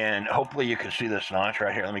 and hopefully you can see this notch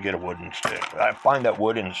right here. Let me get a wooden stick. I find that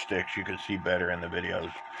wooden sticks you can see better in the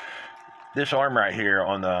videos. This arm right here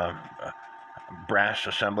on the brass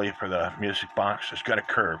assembly for the music box, it's got a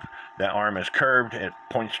curve. That arm is curved. It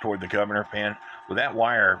points toward the governor fan. Well, that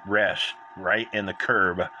wire rests right in the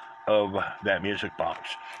curve of that music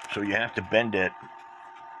box. So you have to bend it,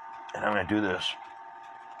 and I'm going to do this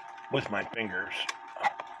with my fingers.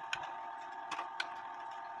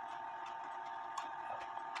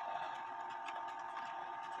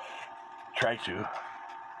 Try to.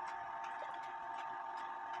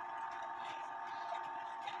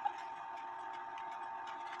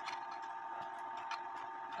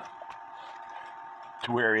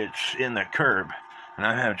 To where it's in the curve, and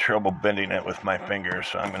I'm having trouble bending it with my fingers,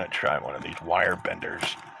 so I'm going to try one of these wire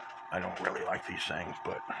benders. I don't really like these things,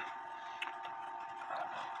 but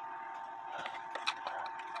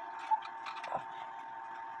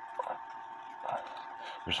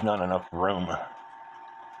there's not enough room.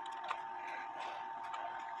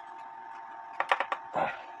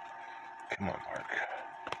 Come on, Mark.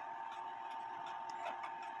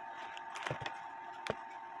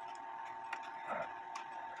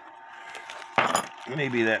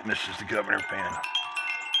 Maybe that misses the governor fan.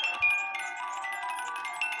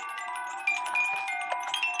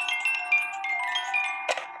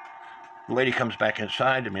 The lady comes back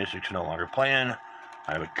inside. The music's no longer playing.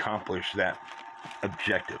 I've accomplished that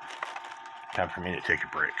objective. Time for me to take a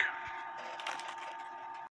break.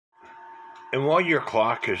 And while your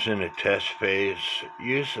clock is in a test phase,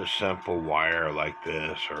 use a simple wire like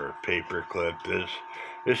this or a paper clip.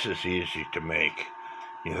 This is easy to make.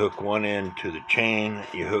 You hook one end to the chain,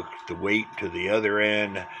 you hook the weight to the other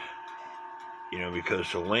end,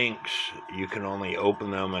 because the links, you can only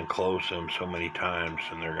open them and close them so many times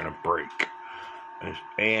and they're going to break.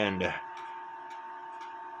 And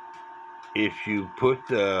if you put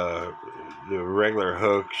the regular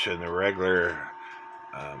hooks and the regular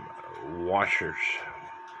washers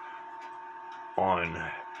on,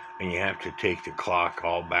 and you have to take the clock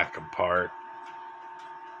all back apart,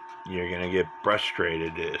 you're going to get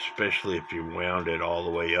frustrated, especially if you wound it all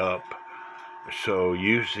the way up. So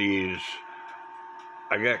use these.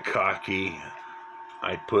 I got cocky.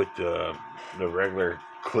 I put the regular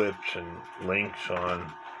clips and links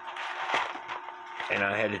on, and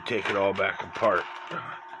I had to take it all back apart.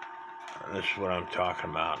 This is what I'm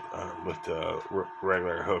talking about with the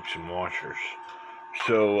regular hooks and washers.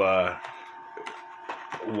 So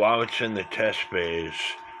while it's in the test phase,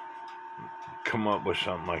 come up with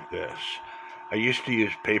something like this. I used to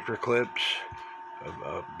use paper clips,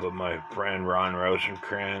 but my friend Ron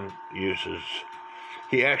Rosencrantz uses,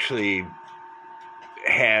 he actually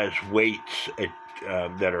has weights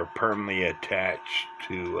that are permanently attached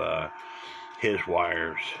to his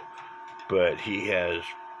wires, but he has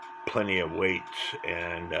plenty of weights.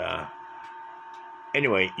 And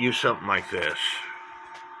anyway, use something like this.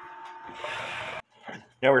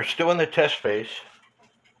 Now we're still in the test phase.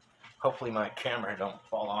 Hopefully my camera don't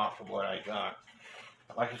fall off of what I got.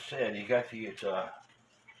 Like I said, you got these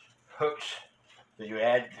hooks that you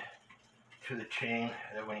add to the chain,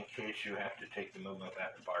 that way in case you have to take the movement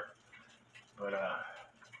back apart. But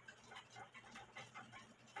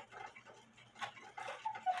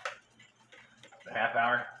the half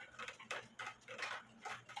hour.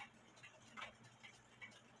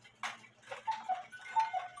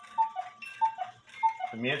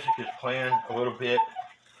 The music is playing a little bit.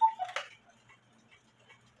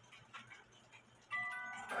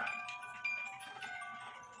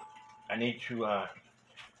 I need to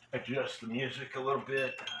adjust the music a little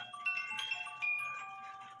bit.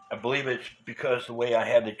 I believe it's because the way I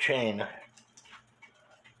had the chain.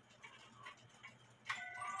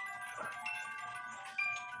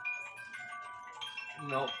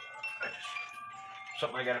 Nope.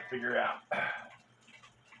 Something I gotta figure out.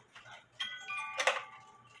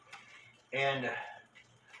 And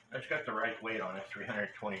it's got the right weight on it,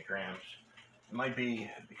 320 grams. It might be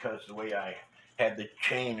because the way I had the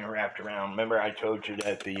chain wrapped around. Remember I told you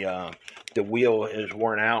that the wheel is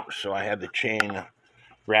worn out, so I had the chain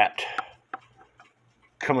wrapped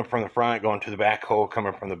coming from the front, going to the back hole,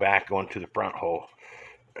 coming from the back, going to the front hole.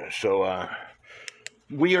 So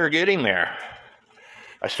we are getting there.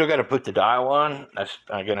 I still got to put the dial on.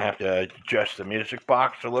 I'm going to have to adjust the music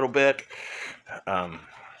box a little bit.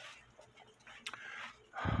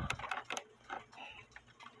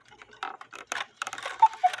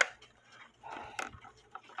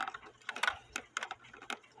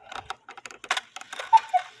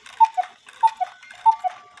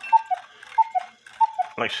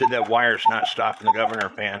 Like I said, that wire's not stopping the governor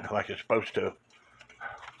fan like it's supposed to.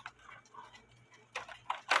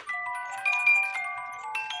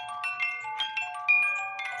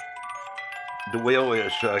 The wheel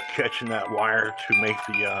is catching that wire to make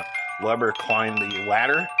the lever climb the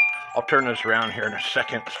ladder. I'll turn this around here in a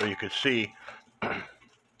second so you can see.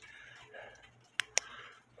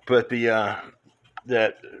 But the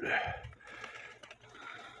that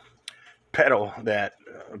pedal, that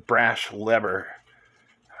brass lever,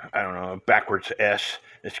 I don't know, backwards S,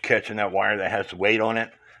 it's catching that wire that has the weight on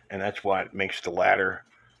it, and that's what makes the lever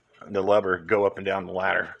go up and down the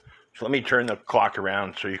ladder. So let me turn the clock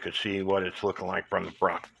around so you can see what it's looking like from the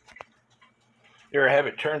front. There I have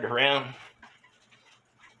it turned around.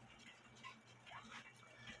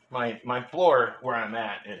 My floor where I'm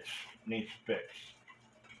at, it needs fixed.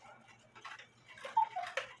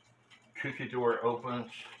 Kooky door opens.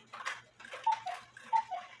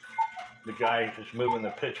 The guy is moving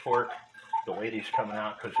the pitchfork. The lady's coming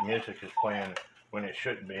out because the music is playing when it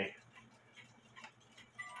shouldn't be.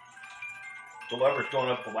 The lever's going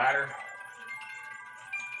up the ladder.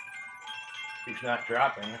 He's not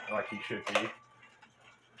dropping like he should be.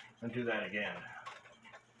 And do that again.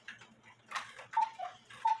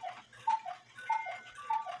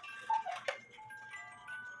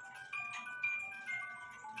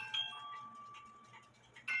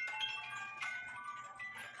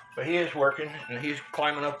 But he is working, and he's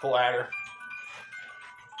climbing up the ladder.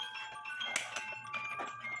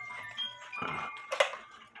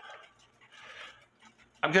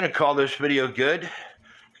 I'm going to call this video good,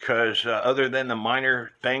 because other than the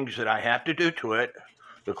minor things that I have to do to it,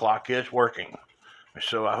 the clock is working.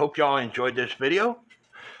 So I hope y'all enjoyed this video.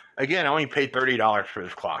 Again, I only paid $30 for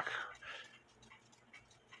this clock.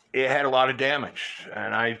 It had a lot of damage,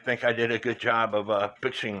 and I think I did a good job of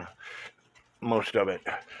fixing most of it.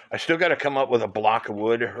 I still got to come up with a block of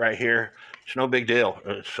wood right here. It's no big deal.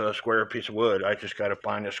 It's a square piece of wood. I just got to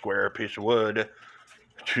find a square piece of wood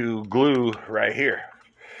to glue right here.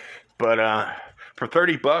 But for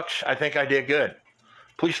 30 bucks, I think I did good.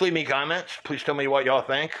 Please leave me comments. Please tell me what y'all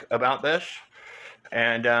think about this.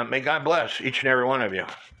 And may God bless each and every one of you.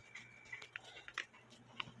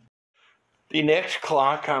 The next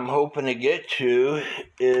clock I'm hoping to get to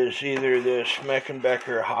is either the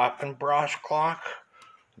Schmeckenbecher Farmers clock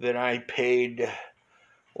that I paid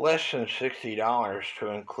less than $60 to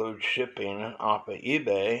include shipping off of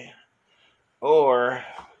eBay, or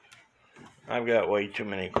I've got way too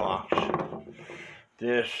many clocks.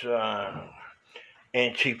 This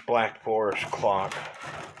antique Black Forest clock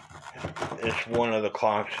is one of the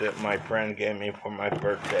clocks that my friend gave me for my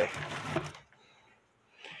birthday.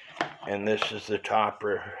 And this is the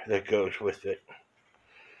topper that goes with it.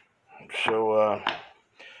 So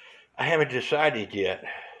I haven't decided yet.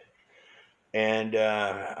 And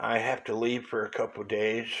I have to leave for a couple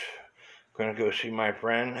days. I'm going to go see my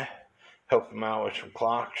friend, help him out with some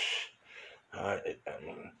clocks,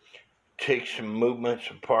 take some movements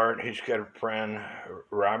apart. He's got a friend,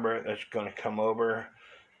 Robert, that's going to come over.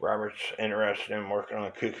 Robert's interested in working on the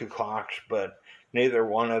cuckoo clocks, but neither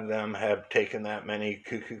one of them have taken that many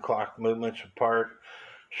cuckoo clock movements apart.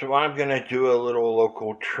 So I'm going to do a little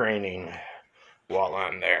local training while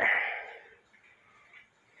I'm there.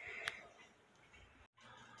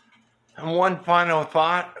 And one final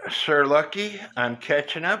thought, Sir Lucky, I'm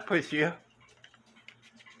catching up with you.